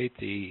evaluate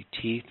the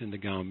teeth and the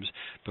gums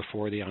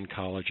before the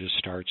oncologist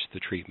starts the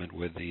treatment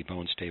with the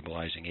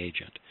bone-stabilizing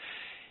agent.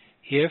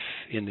 If,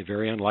 in the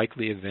very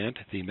unlikely event,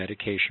 the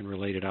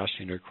medication-related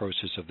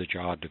osteonecrosis of the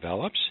jaw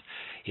develops,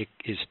 it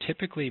is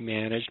typically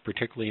managed,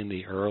 particularly in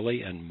the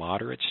early and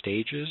moderate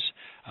stages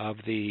of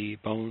the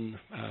bone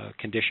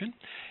condition,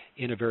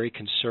 in a very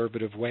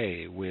conservative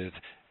way with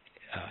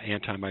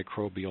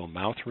antimicrobial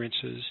mouth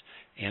rinses,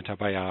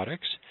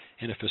 antibiotics,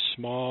 and if a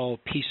small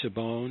piece of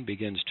bone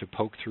begins to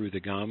poke through the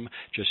gum,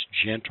 just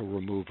gentle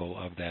removal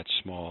of that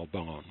small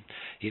bone.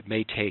 It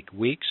may take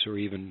weeks or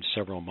even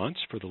several months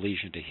for the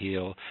lesion to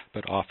heal,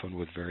 but often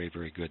with very,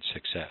 very good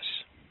success.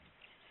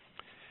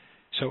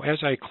 So as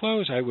I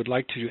close, I would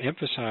like to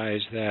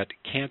emphasize that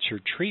cancer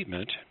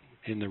treatment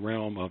in the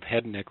realm of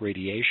head and neck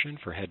radiation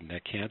for head and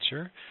neck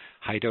cancer,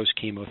 high-dose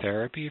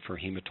chemotherapy for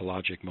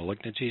hematologic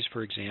malignancies,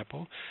 for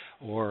example,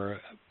 or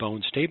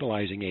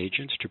bone-stabilizing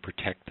agents to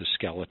protect the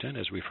skeleton,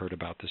 as we've heard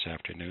about this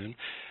afternoon.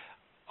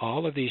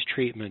 All of these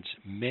treatments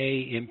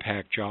may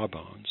impact jaw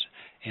bones,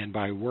 and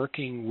by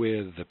working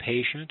with the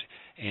patient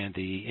and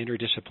the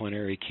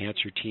interdisciplinary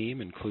cancer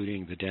team,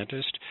 including the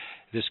dentist,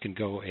 this can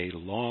go a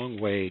long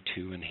way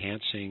to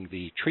enhancing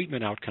the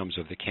treatment outcomes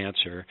of the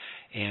cancer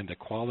and the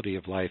quality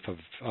of life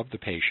of the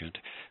patient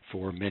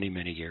for many,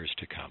 many years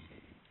to come.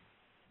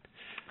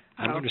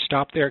 I'm going to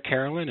stop there,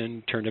 Carolyn,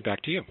 and turn it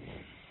back to you.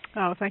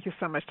 Oh, thank you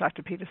so much,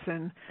 Dr.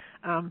 Peterson,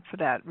 for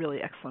that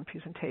really excellent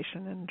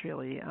presentation and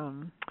really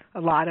a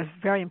lot of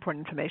very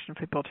important information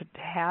for people to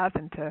have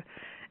and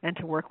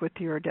to work with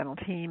your dental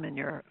team and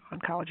your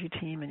oncology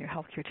team and your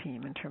healthcare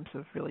team in terms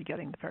of really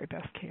getting the very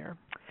best care.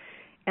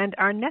 And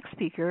our next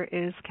speaker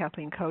is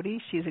Kathleen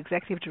Cody. She's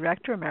Executive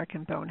Director,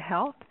 American Bone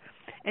Health,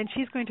 and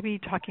she's going to be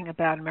talking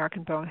about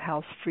American Bone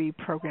Health's free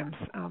programs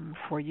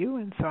for you.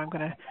 And so I'm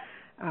going to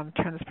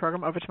turn this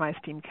program over to my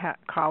esteemed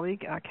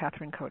colleague,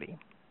 Kathleen Cody.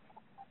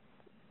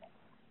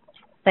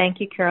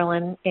 Thank you,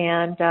 Carolyn,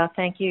 and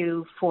thank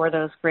you for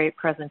those great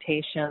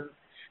presentations.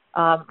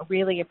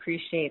 Really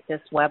appreciate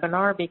this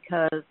webinar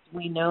because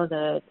we know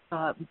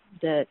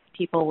that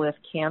people with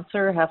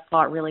cancer have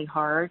fought really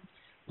hard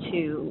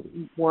to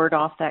ward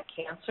off that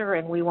cancer,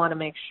 and we want to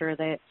make sure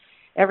that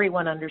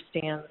everyone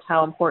understands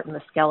how important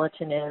the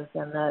skeleton is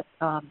and that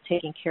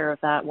taking care of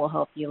that will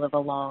help you live a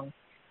long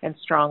and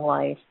strong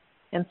life.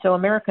 And so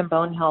American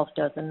Bone Health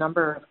does a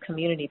number of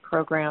community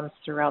programs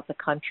throughout the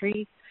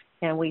country,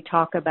 and we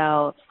talk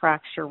about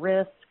fracture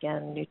risk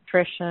and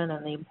nutrition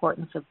and the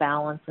importance of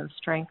balance and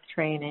strength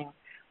training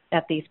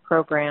at these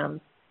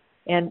programs.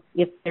 And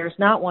if there's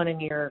not one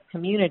in your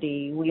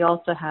community, we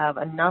also have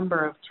a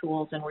number of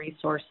tools and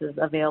resources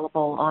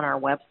available on our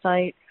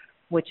website,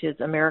 which is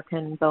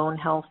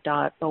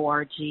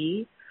americanbonehealth.org.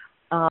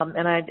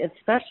 And I'd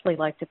especially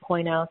like to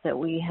point out that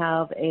we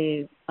have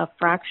a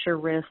fracture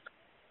risk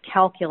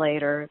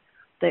calculator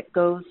that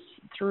goes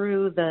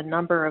through the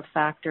number of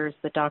factors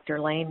that Dr.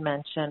 Lane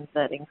mentioned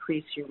that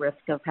increase your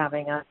risk of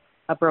having a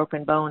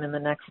broken bone in the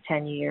next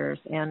 10 years.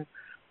 And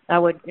I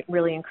would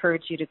really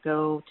encourage you to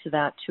go to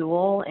that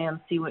tool and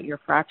see what your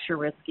fracture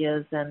risk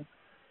is and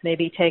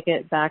maybe take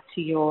it back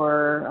to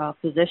your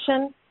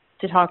physician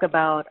to talk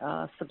about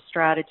some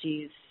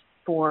strategies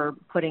for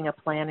putting a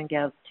plan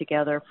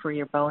together for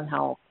your bone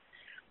health.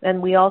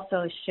 And we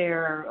also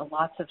share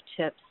lots of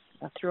tips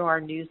through our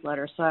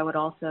newsletter, so I would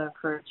also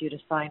encourage you to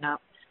sign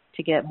up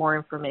to get more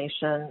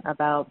information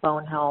about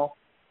bone health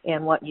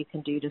and what you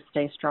can do to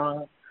stay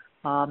strong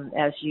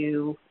as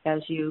you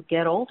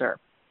get older.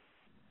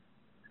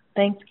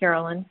 Thanks,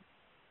 Carolyn.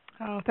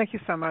 Oh, thank you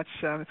so much,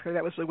 Ms. Curry.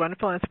 That was really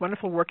wonderful, and it's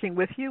wonderful working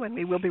with you, and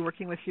we will be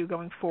working with you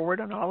going forward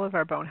on all of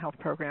our bone health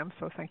programs,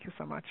 so thank you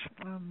so much.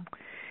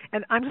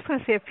 And I'm just going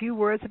to say a few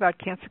words about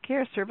cancer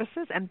care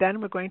services, and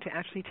then we're going to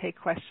actually take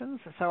questions.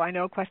 So I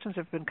know questions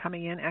have been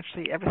coming in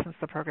actually ever since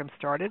the program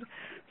started,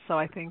 so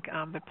I think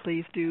but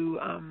please do,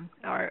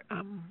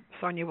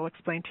 Sonia will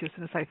explain to you as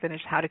soon as I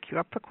finish how to queue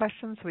up for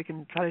questions so we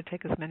can try to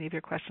take as many of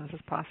your questions as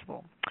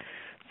possible.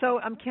 So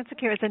Cancer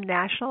Care is a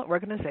national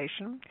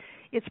organization.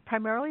 It's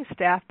primarily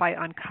staffed by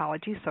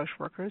oncology social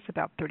workers,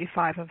 about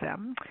 35 of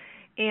them,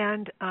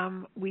 and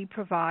we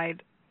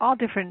provide all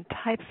different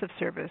types of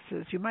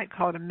services. You might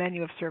call it a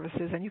menu of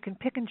services, and you can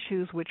pick and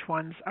choose which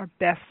ones are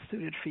best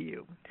suited for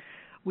you.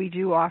 We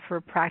do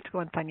offer practical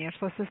and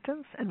financial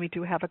assistance, and we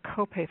do have a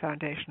copay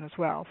foundation as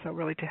well, so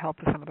really to help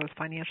with some of those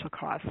financial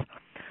costs.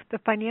 The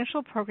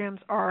financial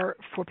programs are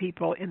for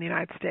people in the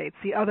United States.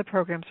 The other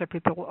programs are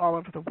people all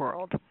over the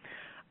world.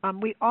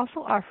 We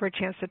also offer a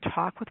chance to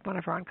talk with one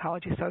of our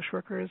oncology social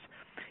workers,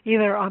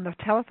 either on the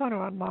telephone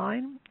or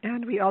online,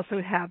 and we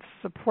also have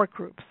support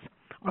groups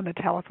on the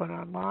telephone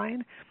or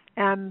online.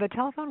 And the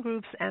telephone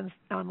groups and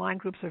online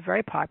groups are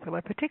very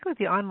popular, particularly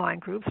the online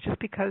groups, just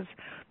because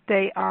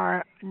they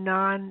are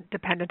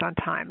non-dependent on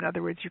time. In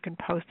other words, you can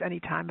post any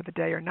time of the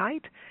day or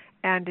night,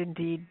 and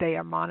indeed they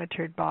are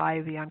monitored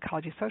by the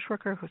oncology social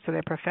worker, so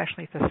they're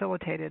professionally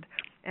facilitated.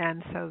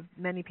 And so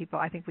many people,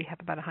 I think we have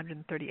about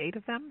 138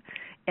 of them,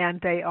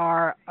 and they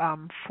are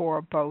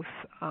for both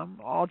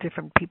all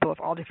different people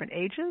of all different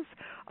ages,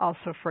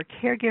 also for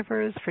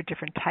caregivers, for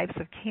different types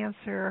of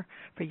cancer,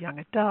 for young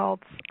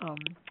adults,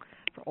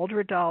 for older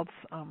adults,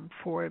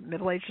 for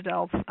middle-aged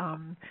adults.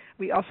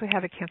 We also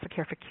have a Cancer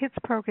Care for Kids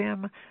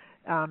program.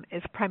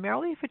 It's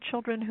primarily for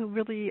children who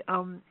really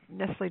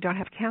necessarily don't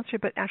have cancer,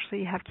 but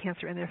actually have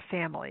cancer in their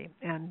family,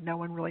 and no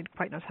one really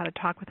quite knows how to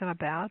talk with them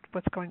about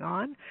what's going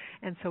on.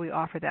 And so we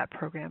offer that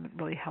program. It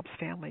really helps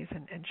families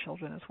and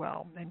children as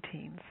well, and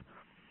teens.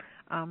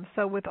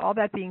 So with all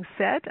that being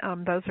said,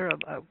 those are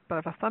a bit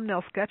of a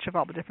thumbnail sketch of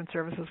all the different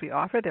services we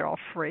offer. They're all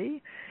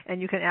free,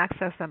 and you can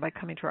access them by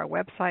coming to our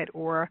website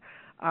or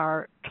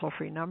our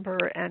toll-free number.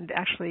 And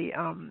actually,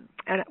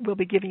 and we'll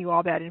be giving you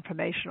all that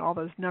information, all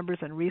those numbers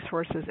and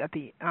resources at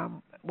the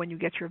when you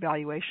get your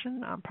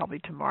evaluation, probably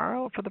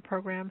tomorrow for the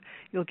program.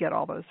 You'll get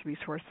all those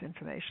resource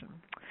information.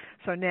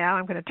 So now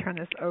I'm going to turn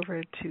this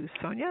over to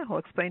Sonia, who will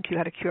explain to you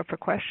how to queue up for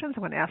questions.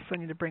 I'm going to ask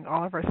Sonia to bring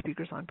all of our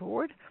speakers on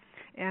board,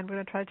 and we're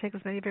going to try to take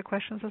as many of your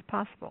questions as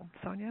possible.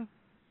 Sonia?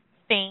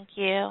 Thank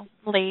you.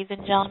 Ladies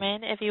and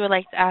gentlemen, if you would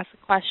like to ask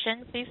a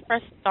question, please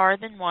press star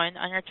then one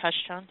on your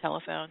touch-tone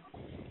telephone.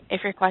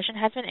 If your question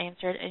has been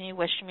answered and you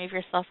wish to remove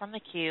yourself from the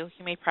queue,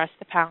 you may press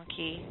the pound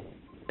key.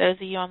 Those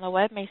of you on the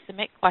web may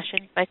submit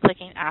questions by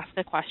clicking Ask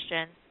a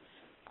Question.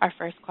 Our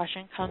first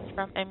question comes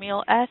from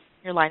Emil S.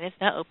 Your line is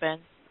now open.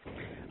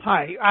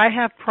 Hi, I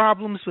have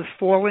problems with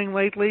falling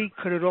lately.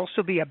 Could it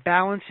also be a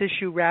balance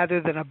issue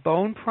rather than a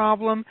bone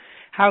problem?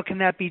 How can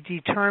that be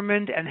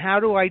determined, and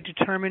how do I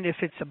determine if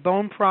it's a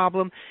bone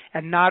problem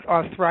and not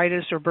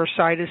arthritis or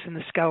bursitis in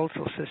the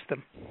skeletal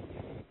system?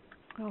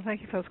 Well,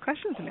 thank you for those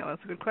questions, Emil. Those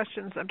are good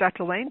questions.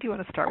 Dr. Lane, do you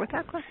want to start with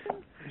that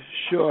question?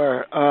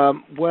 Sure.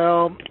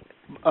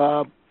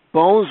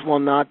 Bones will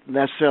not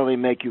necessarily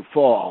make you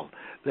fall.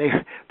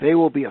 They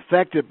will be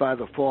affected by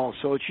the fall.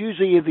 So it's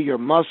usually either your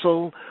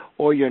muscle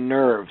or your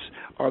nerves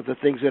are the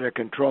things that are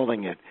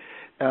controlling it.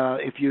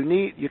 If you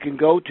need, you can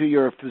go to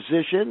your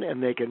physician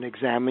and they can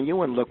examine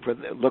you and look for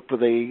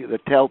the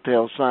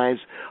telltale signs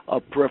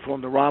of peripheral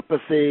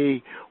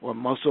neuropathy or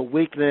muscle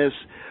weakness.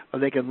 Or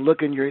they can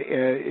look in your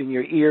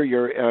ear.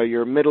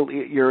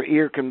 Your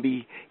ear can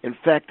be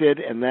infected,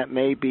 and that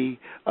may be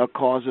a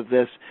cause of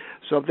this.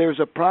 So there's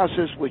a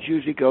process which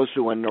usually goes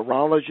to a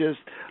neurologist,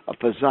 a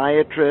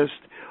physiatrist,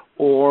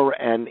 or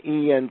an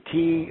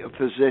ENT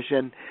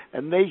physician,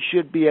 and they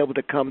should be able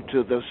to come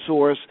to the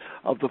source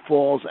of the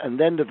falls and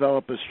then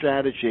develop a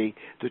strategy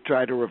to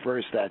try to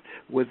reverse that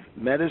with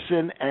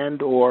medicine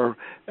and or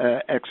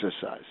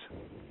exercise.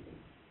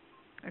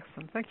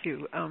 Excellent. Thank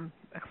you.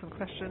 Excellent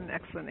question.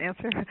 Excellent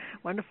answer.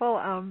 Wonderful.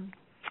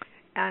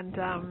 And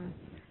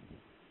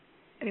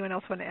anyone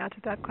else want to add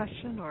to that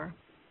question or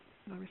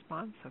no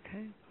response?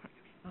 Okay.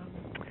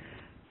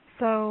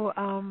 So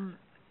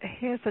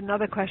here's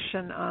another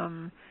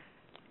question.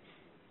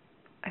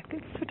 I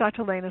think this is for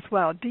Dr. Lane as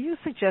well. Do you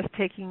suggest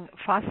taking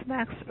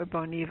Fosamax or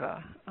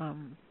Boniva?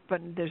 But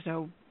there's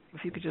no,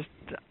 if you could just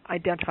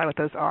identify what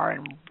those are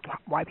and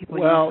why people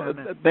use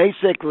them. Well,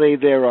 basically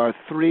there are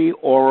 3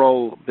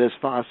 oral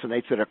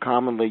bisphosphonates that are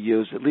commonly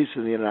used, at least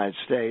in the United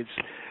States,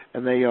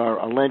 and they are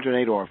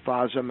alendronate or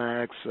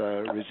Fosamax,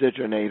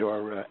 Residronate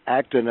or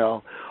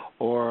Actonel,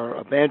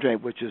 or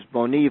Bandronate, which is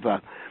Boniva.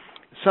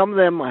 Some of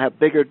them have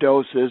bigger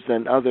doses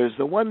than others.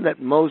 The one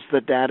that most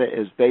of the data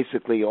is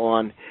basically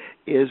on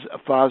is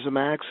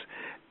Fosamax,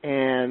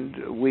 and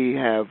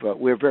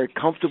we're very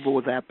comfortable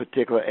with that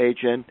particular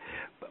agent.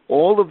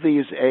 All of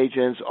these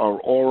agents are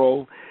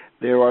oral.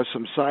 There are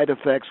some side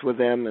effects with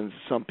them, and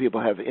some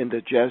people have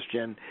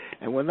indigestion.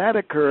 And when that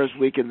occurs,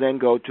 we can then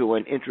go to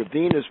an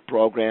intravenous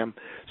program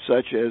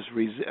such as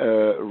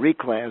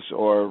Reclass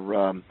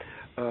or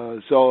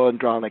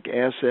zoledronic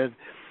acid,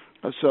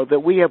 so that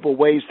we have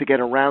ways to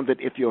get around it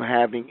if you're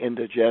having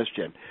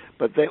indigestion.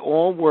 But they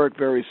all work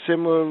very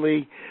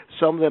similarly.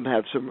 Some of them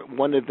have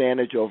one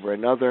advantage over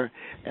another,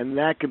 and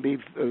that can be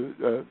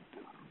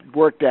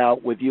worked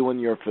out with you and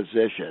your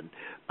physician.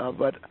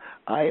 But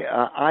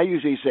I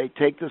usually say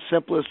take the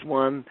simplest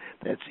one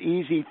that's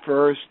easy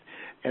first,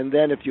 and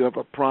then if you have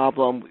a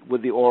problem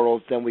with the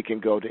orals, then we can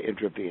go to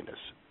intravenous.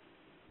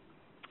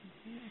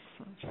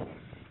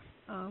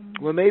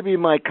 Well, maybe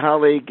my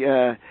colleague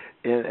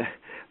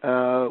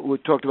who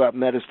talked about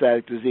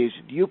metastatic disease,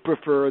 do you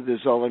prefer the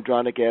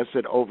zoledronic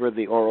acid over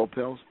the oral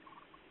pills?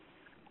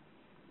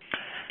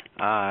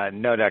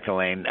 No, Dr.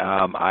 Lane.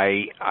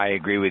 I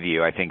agree with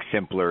you. I think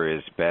simpler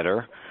is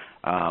better.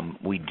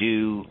 We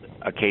do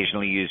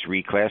occasionally use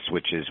Reclass,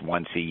 which is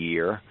once a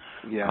year.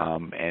 Yeah.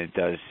 And it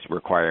does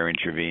require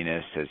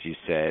intravenous, as you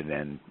said,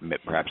 and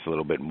perhaps a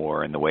little bit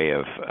more in the way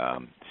of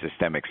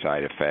systemic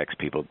side effects.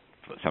 People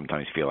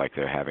sometimes feel like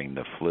they're having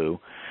the flu.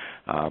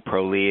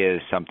 Prolia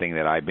is something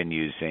that I've been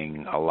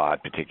using a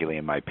lot, particularly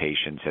in my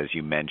patients, as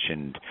you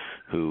mentioned,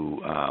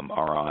 who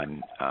are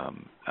on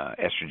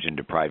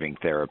estrogen-depriving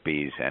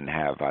therapies and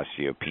have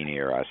osteopenia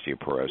or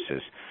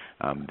osteoporosis.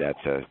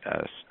 That's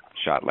a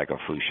shot like a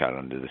flu shot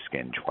under the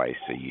skin twice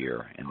a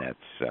year, and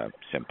that's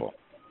simple.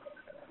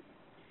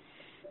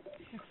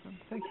 Excellent.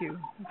 Thank you.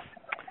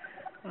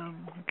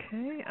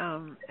 Okay.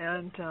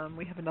 And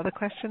we have another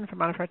question from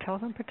one of our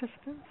telephone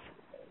participants.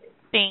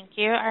 Thank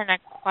you. Our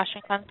next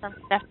question comes from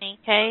Stephanie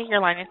K. Your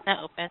line is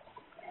now open.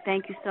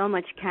 Thank you so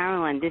much,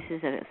 Carolyn. This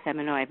is a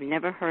seminar I've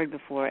never heard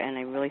before, and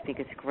I really think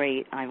it's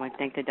great. I want to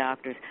thank the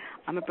doctors.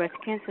 I'm a breast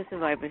cancer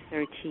survivor,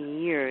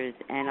 13 years,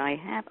 and I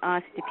have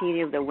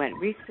osteopenia that went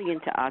recently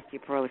into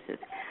osteoporosis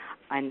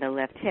on the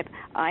left hip.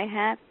 I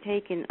have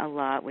taken a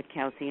lot with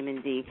calcium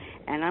and D,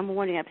 and I'm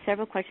wondering, I have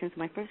several questions.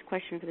 My first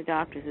question for the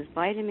doctors is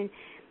vitamin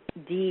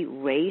D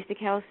raise the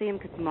calcium?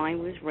 Because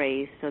mine was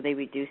raised, so they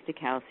reduced the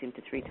calcium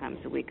to 3 times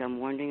a week. I'm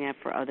wondering that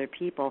for other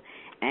people.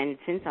 And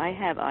since I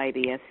have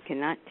IBS,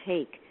 cannot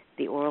take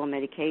the oral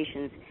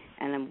medications,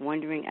 and I'm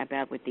wondering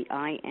about with the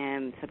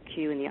IM,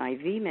 sub-Q, and the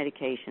IV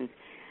medications,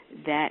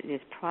 that there's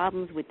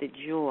problems with the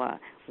jaw,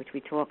 which we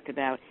talked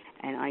about,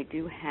 and I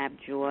do have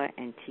jaw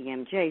and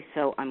TMJ,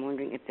 so I'm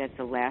wondering if that's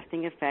a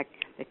lasting effect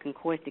that can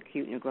cause the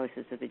acute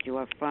necrosis of the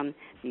jaw from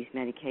these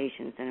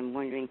medications. And I'm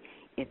wondering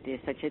if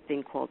there's such a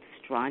thing called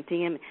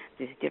strontium.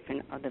 There's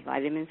different other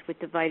vitamins with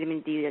the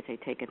vitamin D that I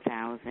take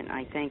 1,000.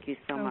 I thank you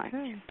so much.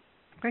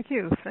 Thank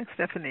you. Thanks,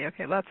 Stephanie.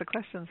 Okay, lots of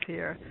questions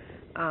here.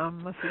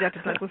 Let's see,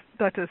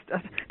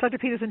 Dr.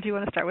 Peterson, do you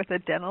want to start with the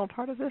dental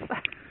part of this?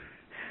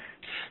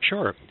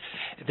 Sure.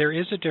 There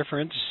is a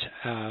difference,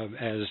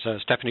 as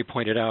Stephanie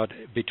pointed out,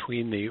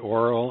 between the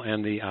oral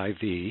and the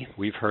IV.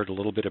 We've heard a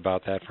little bit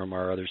about that from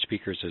our other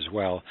speakers as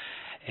well.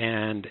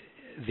 And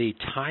the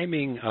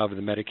timing of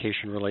the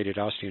medication-related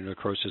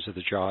osteonecrosis of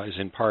the jaw is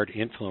in part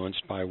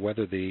influenced by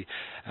whether the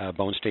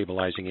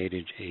bone-stabilizing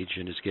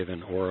agent is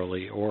given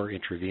orally or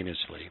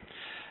intravenously.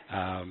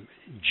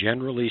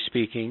 Generally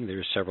speaking,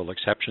 there's several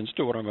exceptions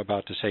to what I'm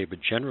about to say, but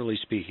generally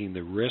speaking,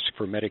 the risk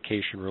for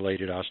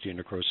medication-related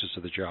osteonecrosis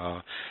of the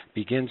jaw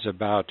begins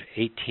about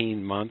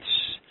 18 months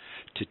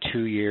to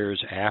 2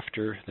 years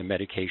after the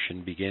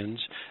medication begins.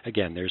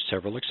 Again, there's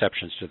several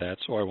exceptions to that,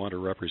 so I want to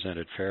represent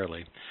it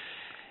fairly.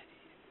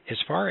 As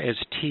far as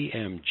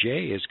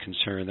TMJ is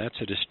concerned, that's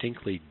a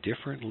distinctly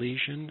different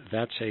lesion.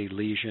 That's a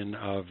lesion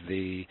of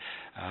the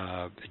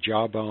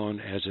jawbone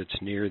as it's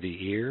near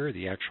the ear,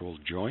 the actual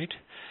joint.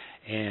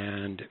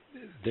 And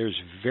there's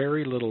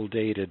very little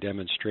data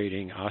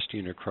demonstrating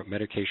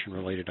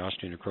medication-related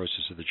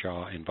osteonecrosis of the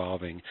jaw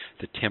involving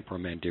the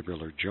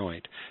temporomandibular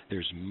joint.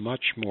 There's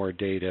much more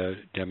data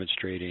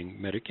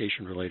demonstrating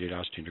medication-related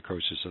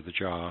osteonecrosis of the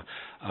jaw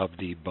of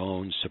the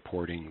bone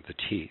supporting the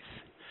teeth.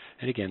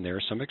 And again, there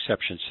are some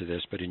exceptions to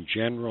this, but in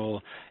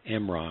general,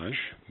 MRAJ,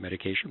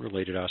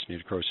 medication-related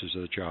osteonecrosis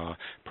of the jaw,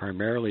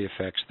 primarily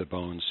affects the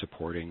bones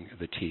supporting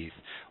the teeth,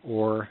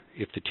 or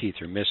if the teeth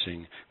are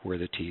missing, where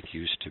the teeth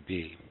used to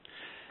be.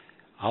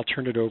 I'll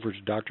turn it over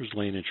to Drs.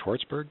 Lane and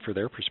Schwartzberg for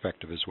their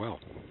perspective as well.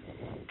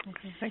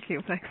 Okay, thank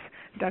you. Thanks.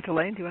 Dr.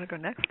 Lane, do you want to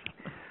go next?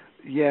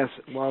 Yes.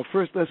 Well,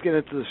 first let's get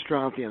into the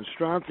strontium.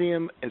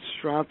 Strontium is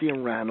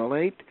strontium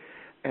ranulate,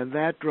 and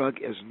that drug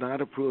is not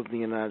approved in the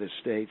United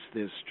States.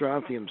 There's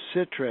strontium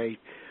citrate,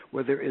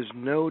 where there is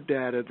no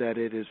data that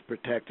it is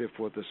protective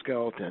for the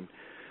skeleton.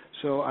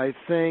 So I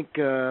think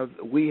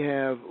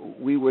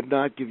we would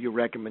not give you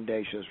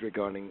recommendations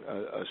regarding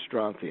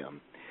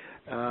strontium.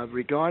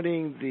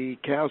 Regarding the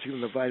calcium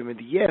and the vitamin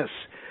D, yes,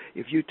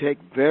 if you take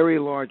very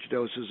large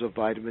doses of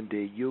vitamin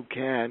D, you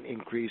can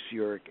increase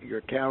your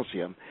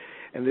calcium.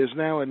 And there's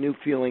now a new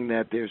feeling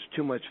that there's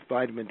too much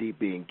vitamin D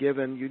being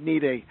given. You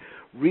need a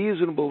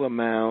reasonable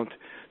amount,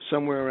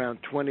 somewhere around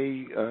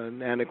 20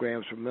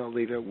 nanograms per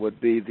milliliter would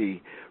be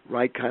the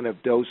right kind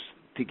of dose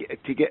to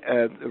get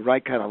the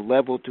right kind of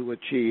level to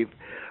achieve.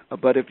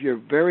 But if you're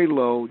very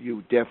low,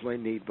 you definitely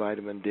need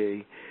vitamin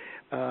D.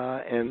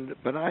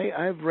 But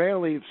I've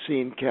rarely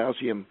seen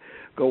calcium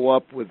go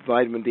up with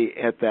vitamin D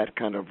at that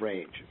kind of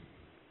range.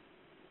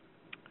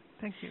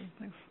 Thank you.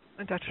 Thanks.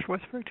 And Dr.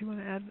 Schwartzberg, do you want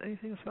to add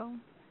anything as well?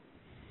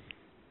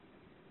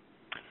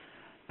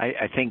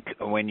 I think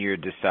when you're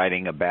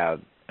deciding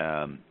about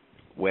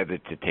whether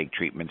to take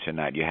treatments or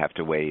not, you have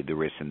to weigh the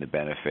risks and the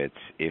benefits.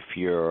 If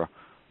you're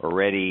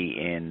already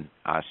in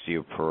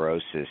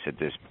osteoporosis at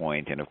this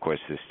point, and of course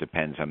this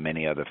depends on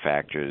many other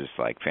factors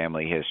like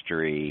family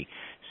history,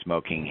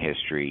 smoking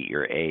history,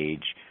 your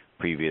age,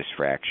 previous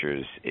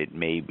fractures, it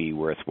may be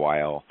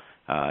worthwhile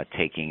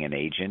taking an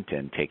agent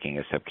and taking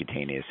a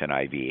subcutaneous and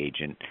IV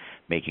agent,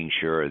 making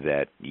sure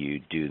that you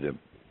do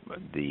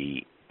the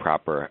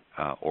proper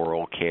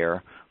oral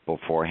care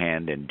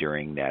beforehand and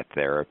during that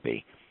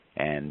therapy.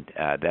 And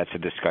that's a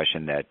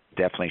discussion that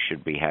definitely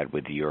should be had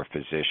with your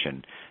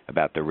physician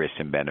about the risks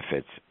and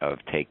benefits of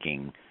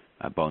taking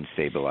a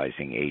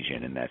bone-stabilizing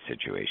agent in that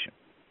situation.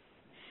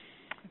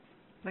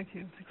 Thank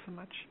you. Thanks so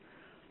much.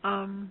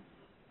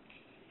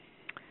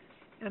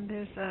 And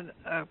there's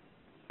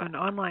an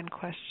online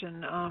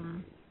question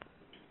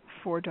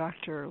for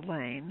Dr.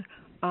 Lane.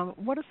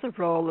 What is the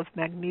role of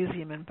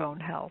magnesium in bone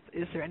health?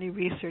 Is there any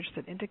research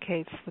that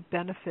indicates the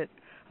benefit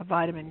of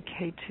vitamin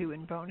K2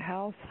 in bone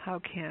health? How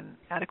can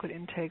adequate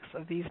intakes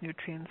of these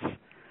nutrients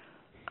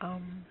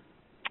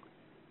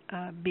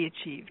be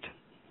achieved?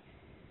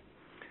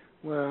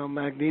 Well,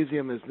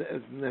 magnesium is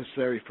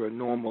necessary for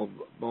normal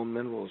bone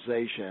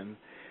mineralization,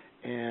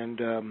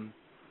 and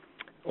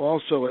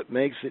also it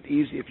makes it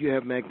easy. If you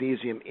have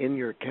magnesium in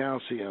your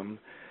calcium,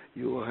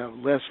 You will have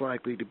less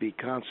likely to be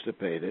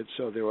constipated,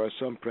 so there are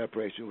some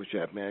preparations which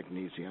have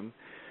magnesium.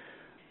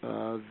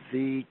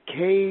 The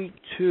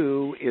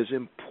K2 is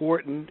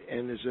important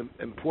and is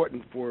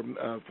important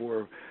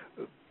for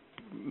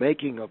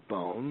making of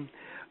bone.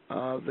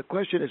 The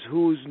question is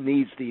who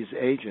needs these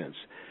agents.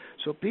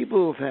 So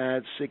people who've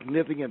had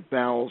significant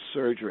bowel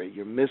surgery,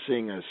 you're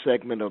missing a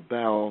segment of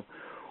bowel,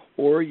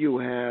 or you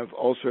have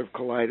ulcerative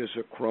colitis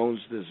or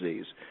Crohn's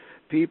disease.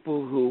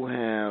 People who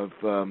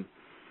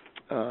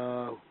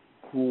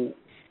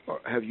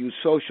have used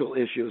social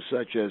issues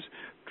such as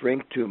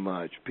drink too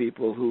much.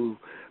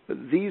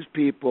 These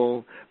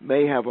people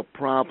may have a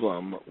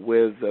problem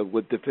with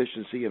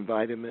deficiency in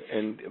vitamin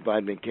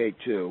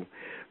K2.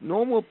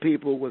 Normal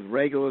people with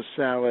regular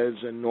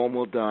salads and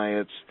normal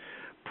diets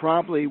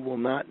probably will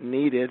not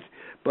need it,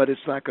 but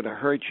it's not going to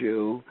hurt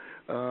you.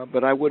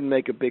 But I wouldn't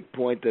make a big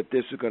point that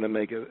this is going to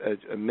make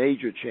a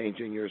major change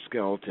in your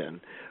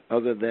skeleton,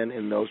 other than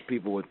in those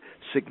people with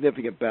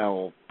significant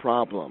bowel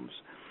problems.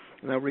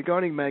 Now,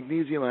 regarding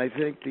magnesium, I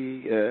think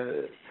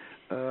the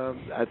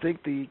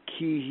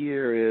key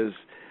here is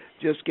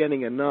just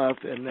getting enough,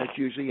 and that's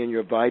usually in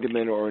your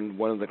vitamin or in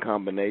one of the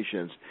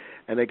combinations.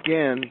 And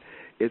again,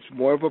 it's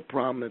more of a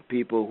problem in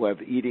people who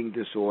have eating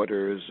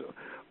disorders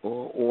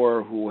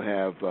or who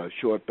have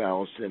short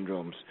bowel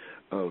syndromes,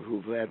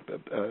 who've had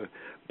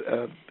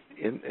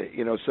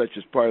such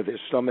as part of their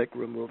stomach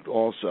removed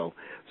also.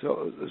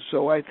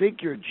 So I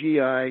think your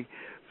GI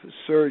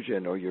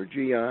surgeon or your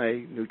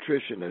GI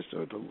nutritionist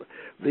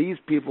these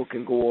people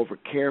can go over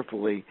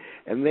carefully,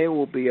 and they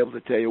will be able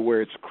to tell you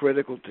where it's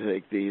critical to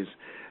take these.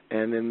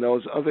 And in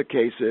those other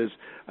cases,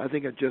 I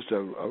think just a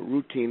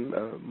routine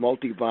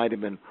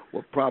multivitamin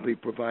will probably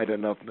provide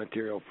enough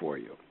material for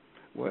you.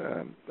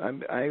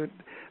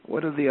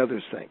 What do the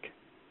others think?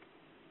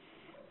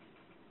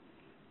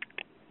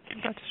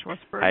 Dr.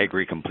 Schwartzberg. I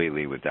agree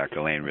completely with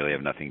Dr. Lane. Really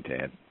have nothing to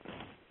add.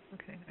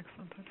 Okay,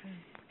 excellent. Okay.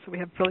 So we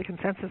have really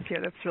consensus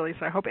here. So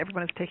I hope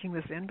everyone is taking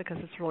this in because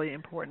it's really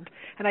important.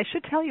 And I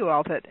should tell you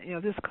all that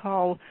this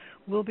call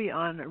will be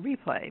on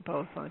replay,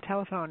 both on the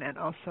telephone and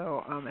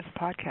also as a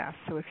podcast.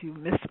 So if you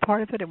missed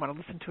part of it and want to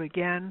listen to it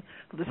again,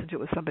 listen to it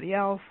with somebody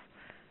else,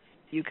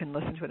 you can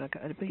listen to it.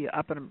 It'll be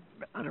up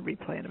on a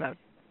replay in about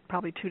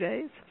probably 2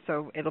 days.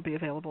 So it'll be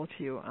available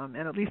to you. And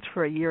at least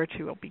for a year or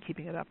two, we'll be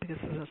keeping it up because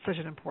this is such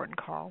an important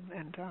call.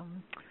 And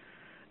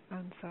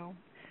so.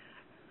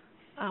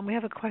 We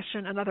have a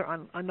question, another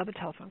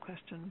telephone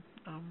question.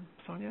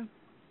 Sonia?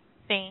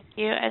 Thank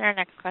you. And our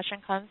next question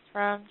comes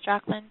from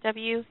Jacqueline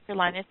W. Your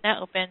line is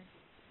now open.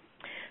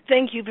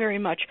 Thank you very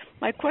much.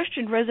 My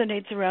question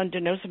resonates around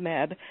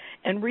denosumab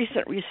and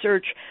recent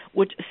research,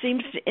 which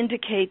seems to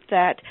indicate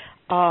that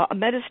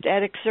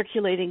metastatic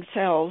circulating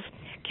cells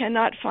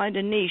cannot find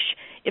a niche.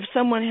 If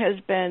someone has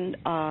been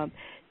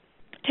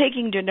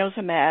taking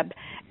denosumab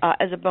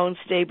as a bone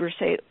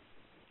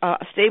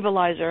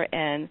stabilizer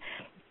and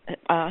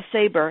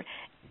saver,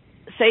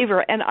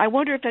 and I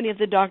wonder if any of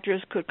the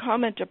doctors could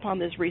comment upon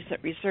this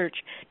recent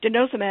research.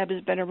 Denosumab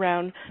has been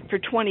around for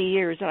 20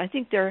 years, and I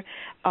think that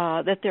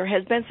there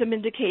has been some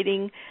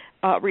indicating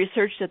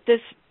research that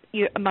this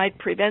might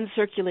prevent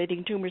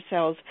circulating tumor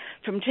cells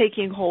from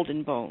taking hold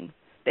in bone.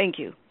 Thank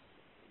you.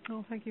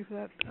 Oh, thank you for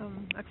that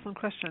excellent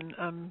question.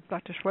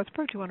 Dr.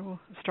 Schwartzberg, do you want to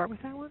start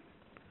with that one?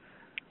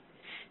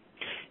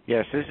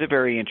 Yes, this is a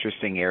very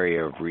interesting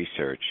area of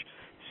research.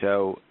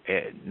 So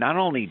not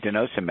only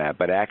denosumab,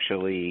 but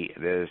actually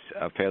there's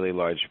a fairly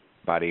large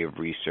body of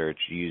research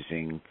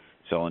using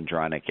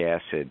zoledronic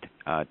acid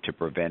to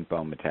prevent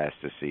bone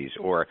metastases,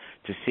 or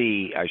to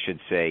see, I should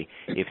say,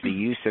 if the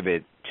use of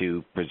it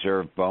to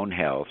preserve bone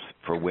health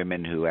for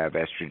women who have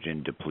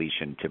estrogen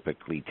depletion,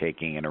 typically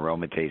taking an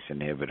aromatase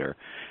inhibitor,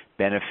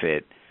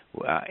 benefit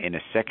in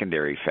a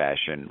secondary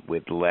fashion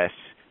with less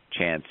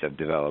chance of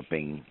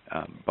developing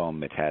bone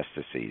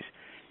metastases.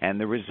 And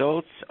the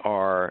results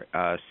are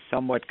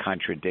somewhat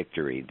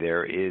contradictory.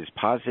 There is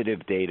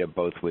positive data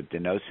both with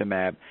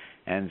denosumab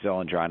and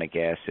zoledronic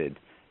acid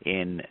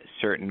in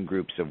certain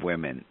groups of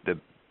women.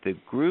 The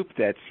group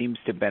that seems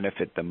to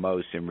benefit the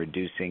most in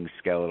reducing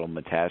skeletal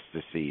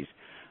metastases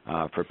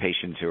for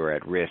patients who are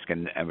at risk,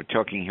 and we're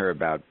talking here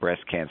about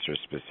breast cancer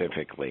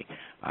specifically.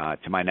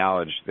 To my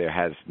knowledge, there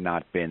has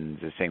not been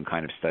the same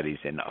kind of studies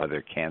in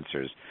other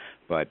cancers,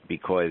 but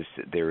because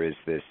there is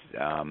this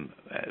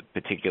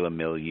particular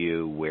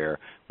milieu where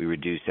we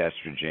reduce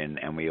estrogen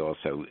and we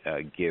also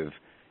give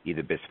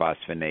either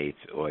bisphosphonates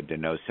or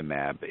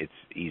denosumab, it's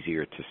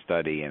easier to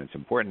study and it's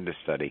important to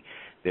study.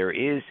 There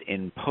is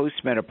in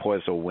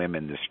postmenopausal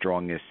women the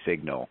strongest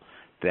signal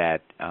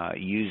that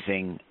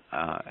using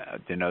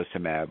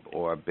denosumab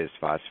or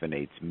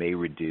bisphosphonates may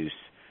reduce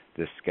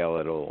the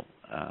skeletal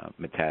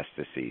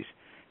metastases.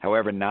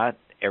 However, not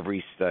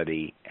every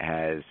study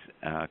has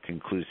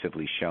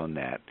conclusively shown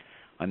that.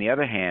 On the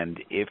other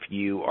hand, if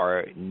you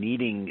are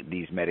needing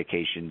these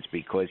medications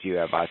because you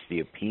have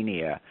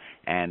osteopenia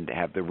and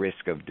have the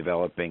risk of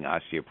developing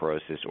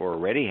osteoporosis or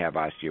already have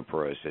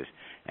osteoporosis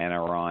and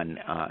are on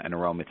an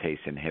aromatase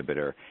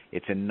inhibitor,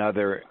 it's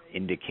another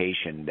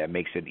indication that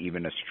makes it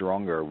even a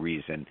stronger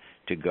reason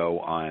to go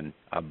on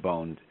a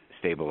bone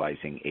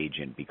stabilizing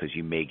agent, because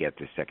you may get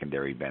the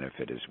secondary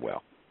benefit as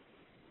well.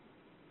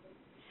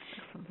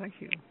 Excellent, thank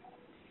you.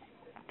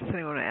 Does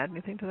anyone want to add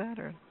anything to that,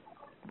 or?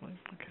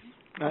 Okay.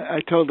 I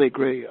totally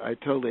agree.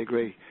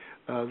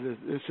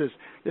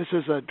 This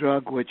is a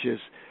drug which is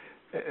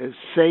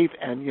safe,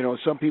 and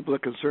some people are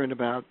concerned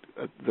about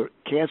the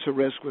cancer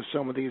risk with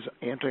some of these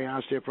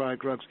anti-osteoporotic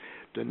drugs.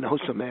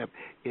 Denosumab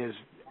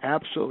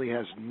absolutely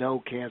has no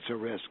cancer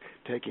risk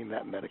taking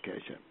that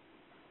medication.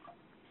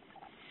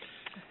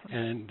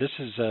 And this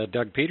is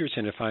Doug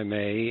Peterson, if I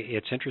may.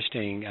 It's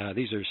interesting.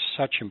 These are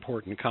such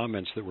important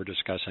comments that we're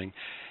discussing.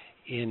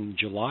 In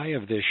July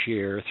of this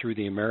year, through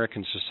the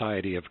American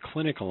Society of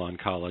Clinical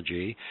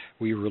Oncology,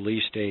 we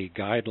released a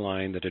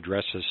guideline that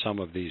addresses some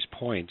of these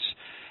points.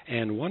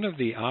 And one of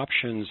the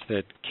options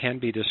that can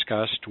be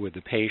discussed with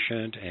the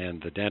patient and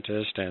the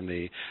dentist and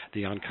the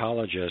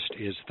oncologist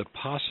is the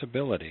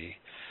possibility,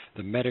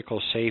 the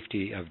medical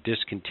safety of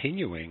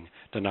discontinuing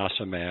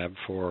denosumab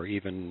for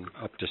even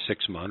up to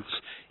 6 months,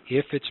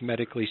 if it's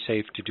medically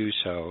safe to do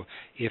so,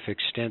 if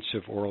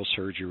extensive oral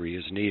surgery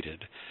is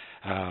needed.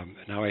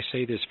 Now, I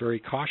say this very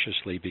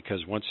cautiously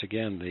because, once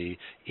again, the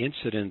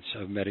incidence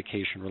of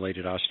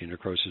medication-related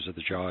osteonecrosis of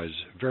the jaw is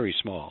very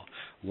small,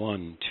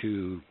 1,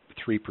 2,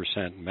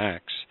 3%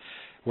 max,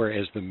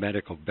 whereas the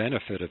medical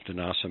benefit of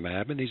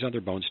denosumab and these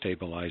other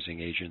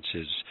bone-stabilizing agents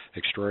is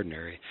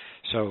extraordinary.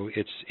 So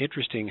it's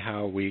interesting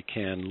how we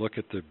can look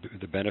at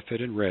the benefit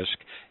and risk,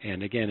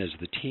 and again, as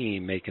the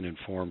team, make an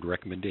informed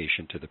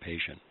recommendation to the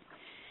patient.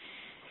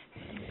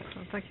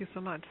 Well, thank you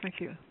so much.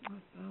 Thank you.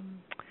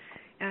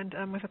 And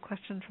we have a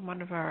question from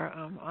one of our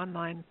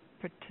online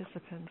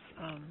participants.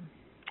 Here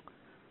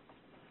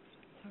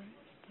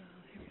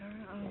we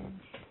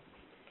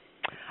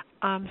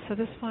are. So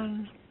this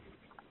one,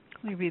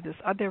 let me read this.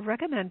 Are there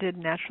recommended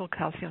natural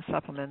calcium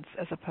supplements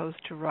as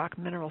opposed to rock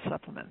mineral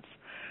supplements?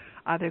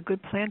 Are there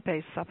good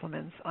plant-based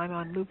supplements? I'm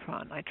on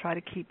Lupron. I try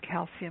to keep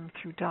calcium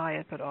through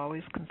diet, but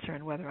always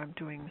concerned whether I'm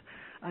doing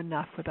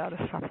enough without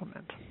a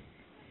supplement.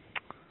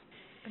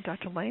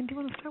 Dr. Lane, do you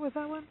want to start with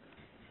that one?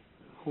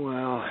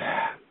 Well,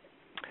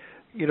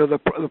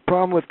 the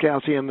problem with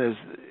calcium is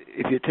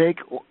if you take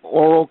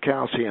oral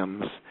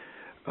calciums,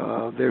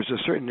 there's a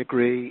certain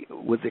degree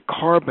with the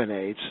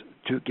carbonates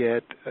to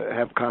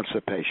have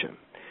constipation,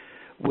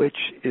 which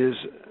is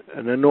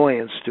an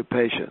annoyance to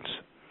patients.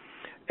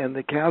 And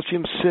the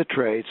calcium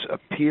citrates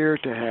appear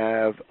to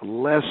have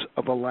less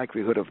of a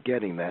likelihood of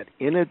getting that.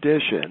 In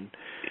addition,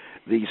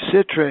 the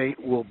citrate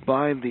will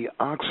bind the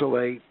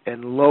oxalate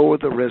and lower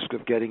the risk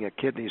of getting a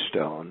kidney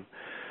stone.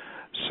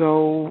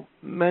 So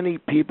many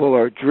people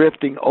are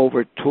drifting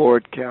over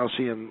toward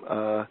calcium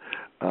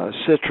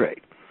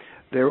citrate.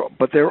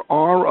 But there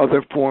are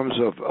other forms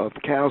of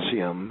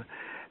calcium,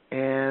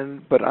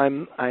 but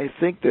I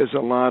think there's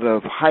a lot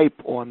of hype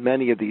on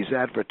many of these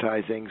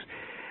advertisings,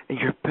 and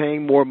you're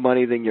paying more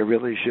money than you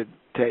really should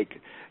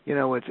take.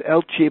 It's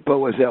El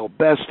Cheapo is El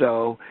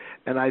Besto,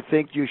 and I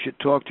think you should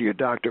talk to your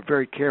doctor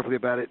very carefully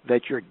about it,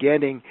 that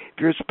if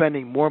you're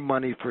spending more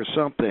money for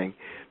something,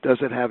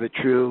 does it have a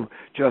true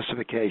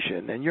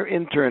justification? And your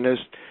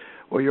internist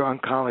or your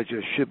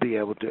oncologist should be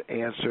able to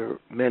answer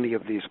many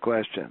of these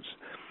questions.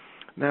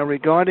 Now,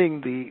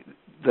 regarding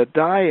the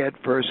diet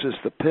versus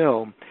the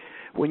pill,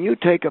 when you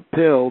take a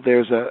pill,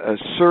 there's a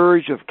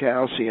surge of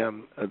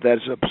calcium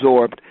that's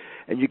absorbed,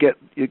 and you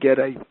get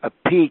a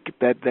peak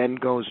that then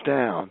goes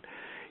down.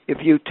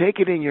 If you take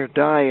it in your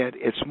diet,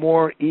 it's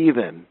more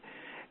even.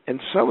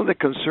 And some of the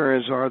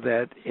concerns are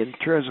that in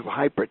terms of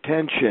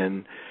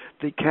hypertension,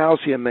 the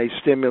calcium may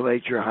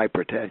stimulate your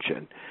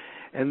hypertension.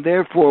 And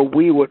therefore,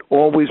 we would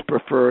always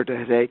prefer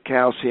to take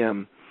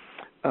calcium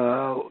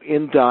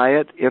in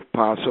diet if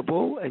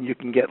possible, and you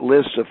can get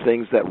lists of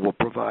things that will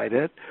provide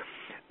it,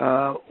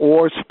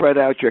 or spread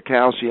out your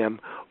calcium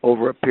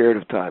over a period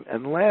of time.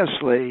 And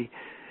lastly,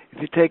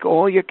 if you take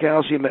all your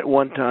calcium at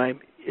one time,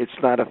 it's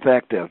not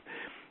effective,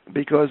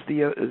 because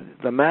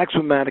the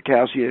maximum amount of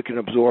calcium you can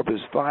absorb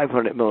is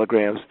 500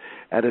 milligrams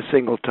at a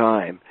single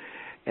time.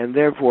 And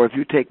therefore, if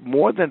you take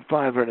more than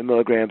 500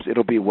 milligrams,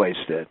 it'll be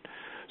wasted.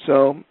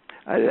 So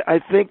I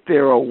think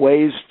there are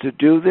ways to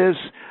do this,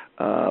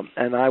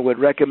 and I would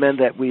recommend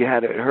that we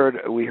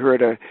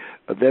heard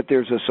that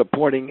there's a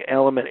supporting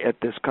element at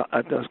this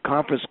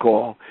conference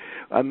call.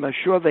 I'm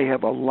sure they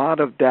have a lot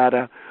of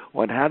data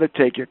on how to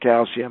take your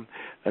calcium.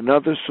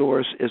 Another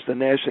source is the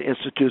National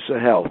Institutes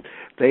of Health.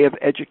 They have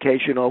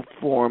educational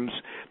forms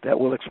that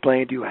will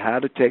explain to you how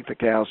to take the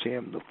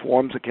calcium, the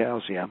forms of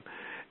calcium,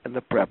 and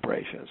the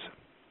preparations.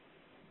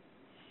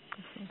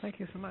 Thank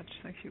you so much.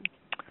 Thank you.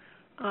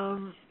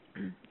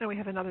 Now we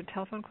have another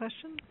telephone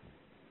question.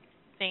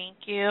 Thank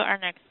you. Our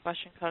next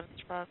question comes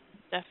from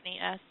Stephanie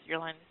S. Your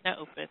line is now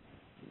open.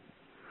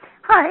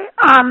 Hi.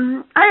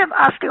 I have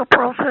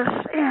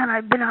osteoporosis, and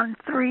I've been on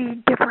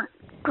 3 different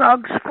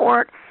drugs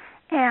for it,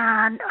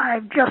 and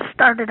I've just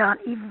started on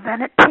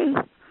Evenity,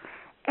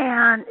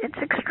 and it's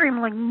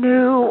extremely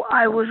new.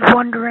 I was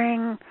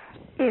wondering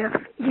if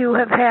you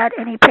have had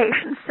any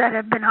patients that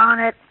have been on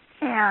it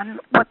and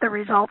what the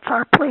results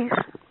are, please.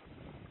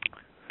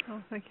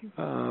 Oh, thank you.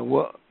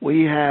 Well,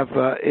 we have,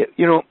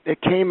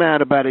 it came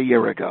out about a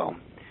year ago.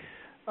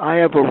 I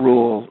have a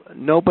rule.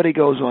 Nobody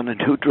goes on a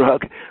new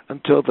drug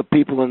until the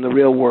people in the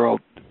real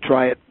world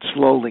try it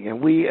slowly.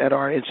 And we at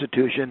our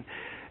institution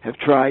have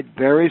tried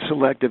very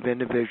selective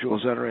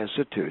individuals at our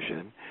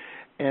institution,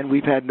 and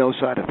we've had no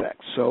side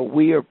effects. So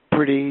we are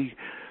pretty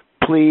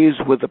pleased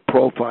with the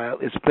profile.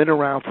 It's been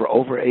around for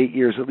over 8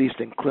 years, at least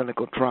in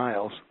clinical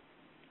trials.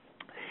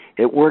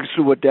 It works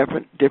through a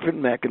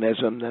different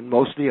mechanism than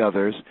most of the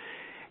others,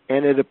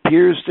 and it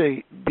appears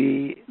to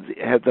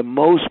have the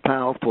most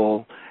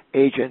powerful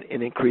agent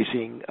in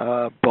increasing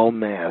bone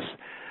mass.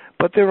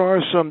 But there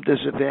are some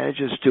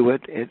disadvantages to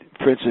it.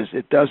 For instance,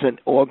 it doesn't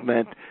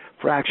augment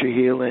fracture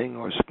healing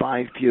or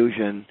spine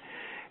fusion,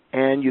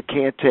 and you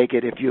can't take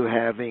it if you're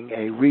having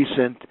a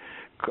recent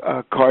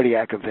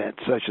cardiac event,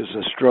 such as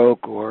a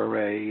stroke or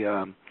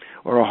a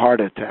heart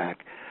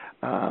attack.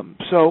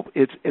 So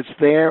it's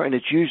there, and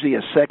it's usually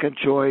a second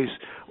choice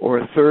or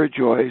a third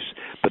choice.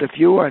 But if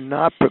you are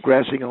not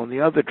progressing on the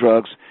other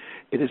drugs,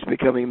 it is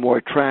becoming more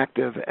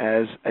attractive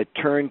as a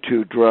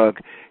turn-to drug.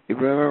 You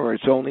remember,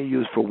 it's only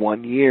used for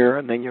 1 year,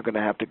 and then you're going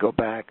to have to go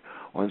back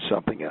on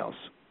something else.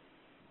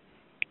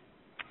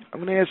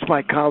 I'm going to ask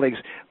my colleagues.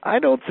 I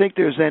don't think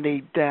there's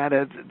any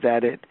data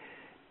that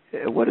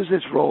what is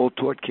its role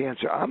toward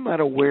cancer? I'm not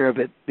aware of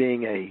it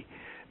being a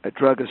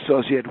drug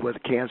associated with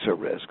cancer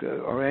risk.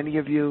 Are any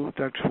of you,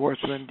 Dr.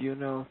 Schwartzman, do you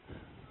know?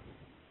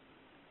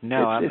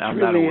 No, I'm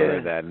really not aware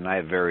of that, and I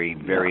have very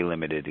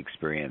limited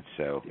experience.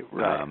 So,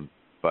 right.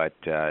 But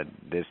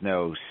there's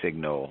no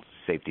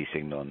safety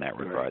signal in that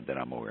regard that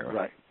I'm aware of.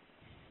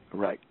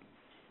 Right.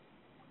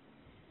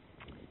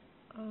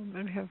 And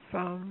we have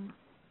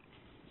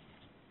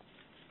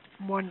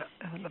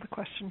another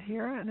question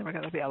here, and then we're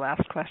going to be our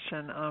last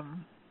question.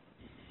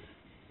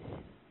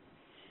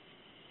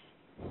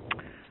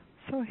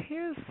 So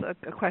here's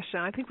a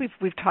question. I think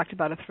we've talked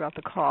about it throughout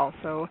the call,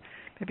 so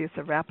maybe it's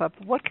a wrap-up.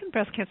 What can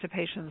breast cancer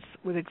patients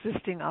with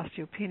existing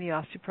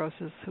osteopenia,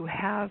 osteoporosis, who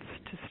have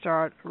to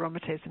start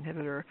aromatase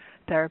inhibitor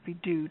therapy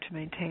do to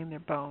maintain their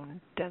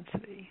bone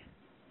density?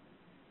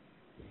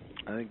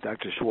 I think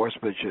Dr.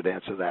 Schwartzman should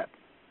answer that.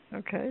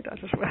 Okay,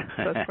 Dr.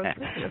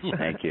 Schwartzman.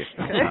 Thank you.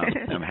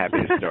 I'm happy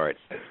to start.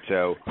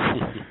 So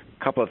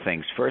a couple of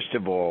things. First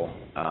of all,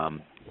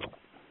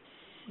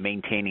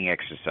 maintaining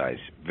exercise,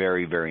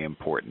 very, very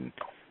important.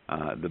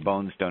 The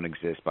bones don't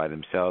exist by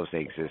themselves. They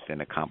exist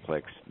in a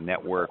complex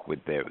network with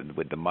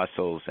the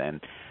muscles,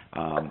 and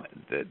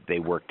they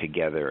work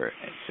together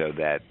so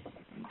that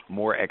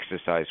more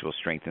exercise will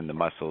strengthen the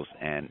muscles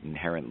and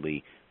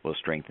inherently will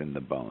strengthen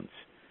the bones.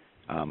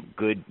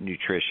 Good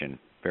nutrition,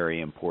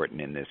 very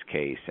important in this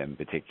case, and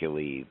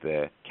particularly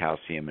the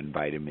calcium and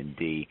vitamin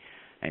D.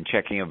 And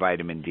checking a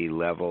vitamin D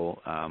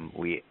level,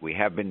 we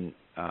have been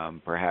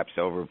perhaps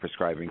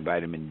overprescribing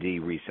vitamin D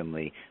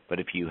recently, but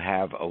if you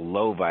have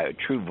a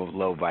true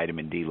low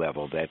vitamin D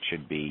level, that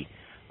should be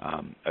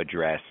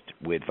addressed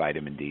with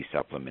vitamin D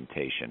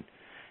supplementation.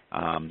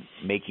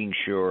 Making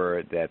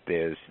sure that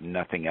there's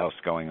nothing else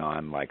going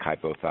on like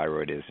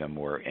hypothyroidism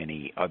or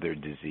any other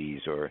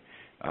disease or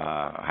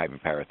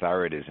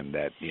hyperparathyroidism,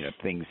 that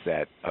things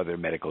that other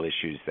medical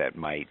issues that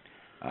might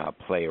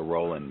play a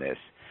role in this.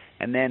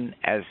 And then,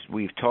 as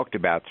we've talked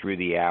about through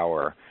the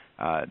hour,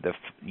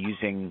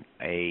 using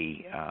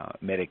a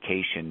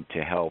medication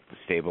to help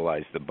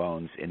stabilize the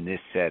bones in this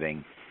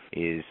setting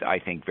is, I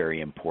think, very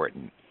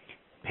important.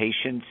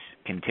 Patients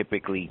can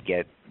typically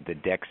get the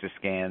DEXA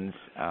scans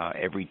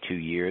every 2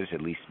 years.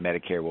 At least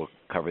Medicare will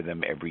cover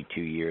them every 2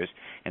 years,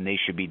 and they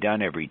should be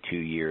done every 2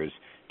 years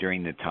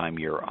during the time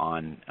you're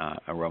on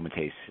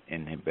aromatase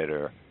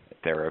inhibitor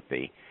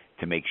therapy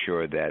to make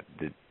sure that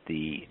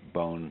the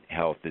bone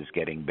health is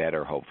getting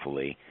better,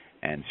 hopefully,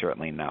 and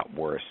certainly not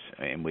worse,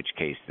 in which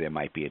case there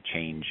might be a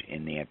change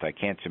in the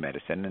anti-cancer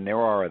medicine. And there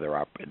are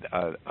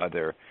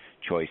other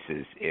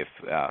choices if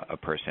a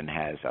person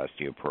has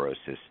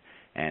osteoporosis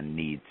and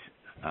needs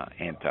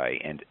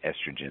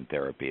anti-estrogen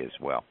therapy as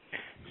well.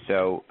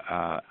 So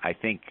I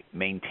think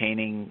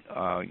maintaining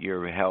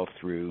your health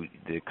through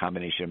the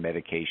combination of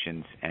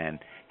medications and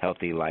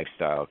healthy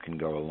lifestyle can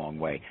go a long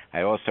way.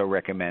 I also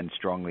recommend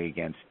strongly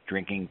against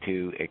drinking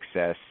to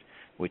excess,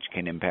 which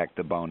can impact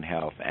the bone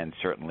health, and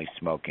certainly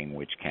smoking,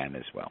 which can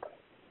as well.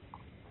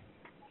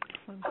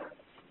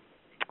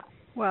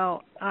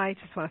 Well, I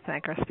just want to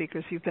thank our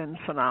speakers. You've been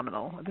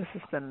phenomenal. This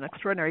has been an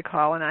extraordinary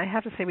call, and I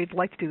have to say we'd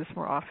like to do this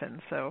more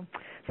often, so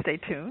stay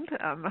tuned.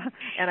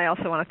 And I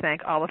also want to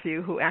thank all of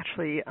you who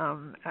actually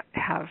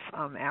have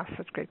asked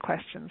such great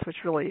questions, which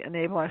really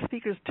enable our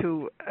speakers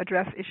to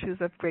address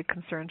issues of great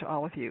concern to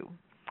all of you.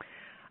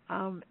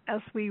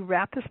 As we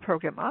wrap this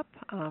program up,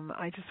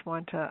 I just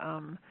want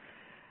to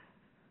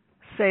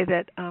say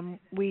that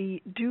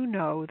we do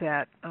know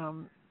that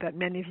that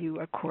many of you,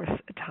 of course,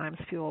 at times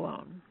feel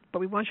alone. But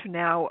we want you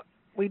now.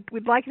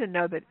 We'd like you to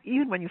know that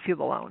even when you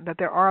feel alone, that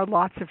there are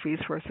lots of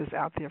resources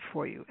out there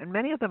for you, and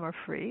many of them are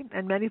free,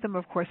 and many of them,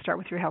 of course, start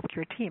with your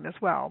healthcare team as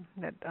well.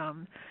 That,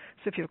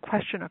 so if you have a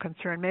question or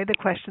concern, maybe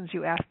the questions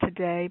you asked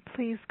today,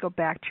 please go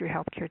back to your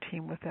healthcare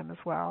team with them as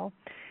well.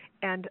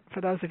 And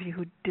for those of you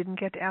who didn't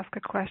get to ask a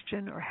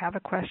question or have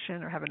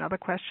another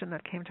question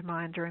that came to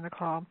mind during the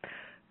call,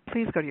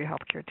 please go to your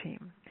healthcare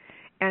team.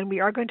 And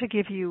we are going to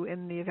give you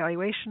in the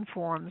evaluation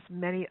forms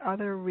many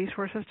other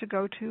resources to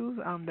go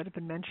to that have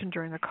been mentioned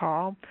during the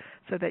call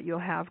so that you'll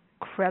have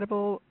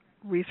credible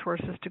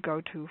resources to go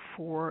to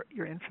for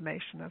your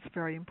information. That's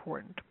very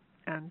important,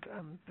 and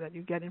that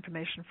you get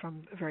information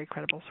from very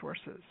credible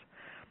sources.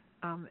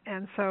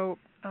 And so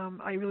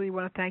I really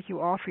want to thank you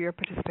all for your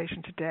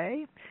participation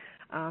today.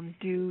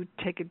 Do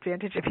take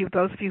advantage.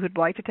 Those of you who'd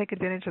like to take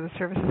advantage of the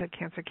services at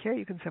Cancer Care,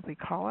 you can simply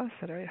call us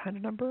at our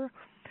 800 number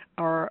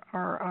or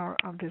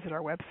visit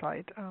our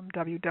website,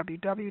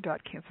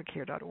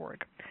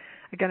 www.cancercare.org.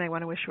 Again, I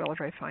want to wish you all a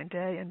very fine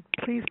day, and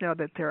please know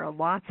that there are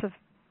lots of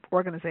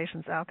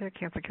organizations out there,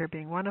 Cancer Care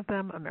being one of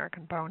them,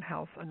 American Bone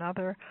Health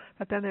another,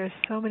 but then there's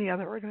so many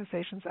other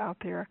organizations out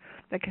there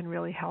that can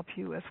really help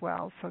you as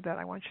well, so that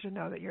I want you to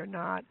know that you're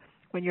not,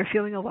 when you're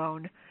feeling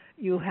alone,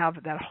 you'll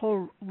have that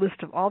whole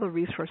list of all the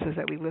resources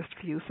that we list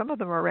for you. Some of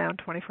them are around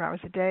 24 hours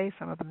a day,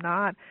 some of them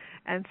not.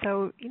 And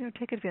so,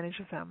 take advantage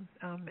of them.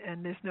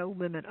 And there's no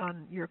limit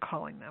on your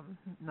calling them.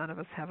 None of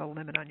us have a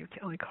limit on you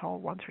can only call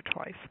once or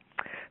twice.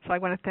 So I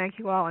want to thank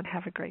you all and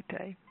have a great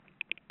day.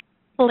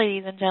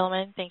 Ladies and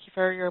gentlemen, thank you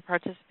for your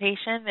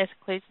participation. This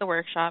concludes the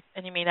workshop,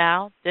 and you may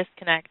now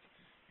disconnect.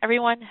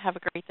 Everyone, have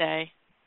a great day.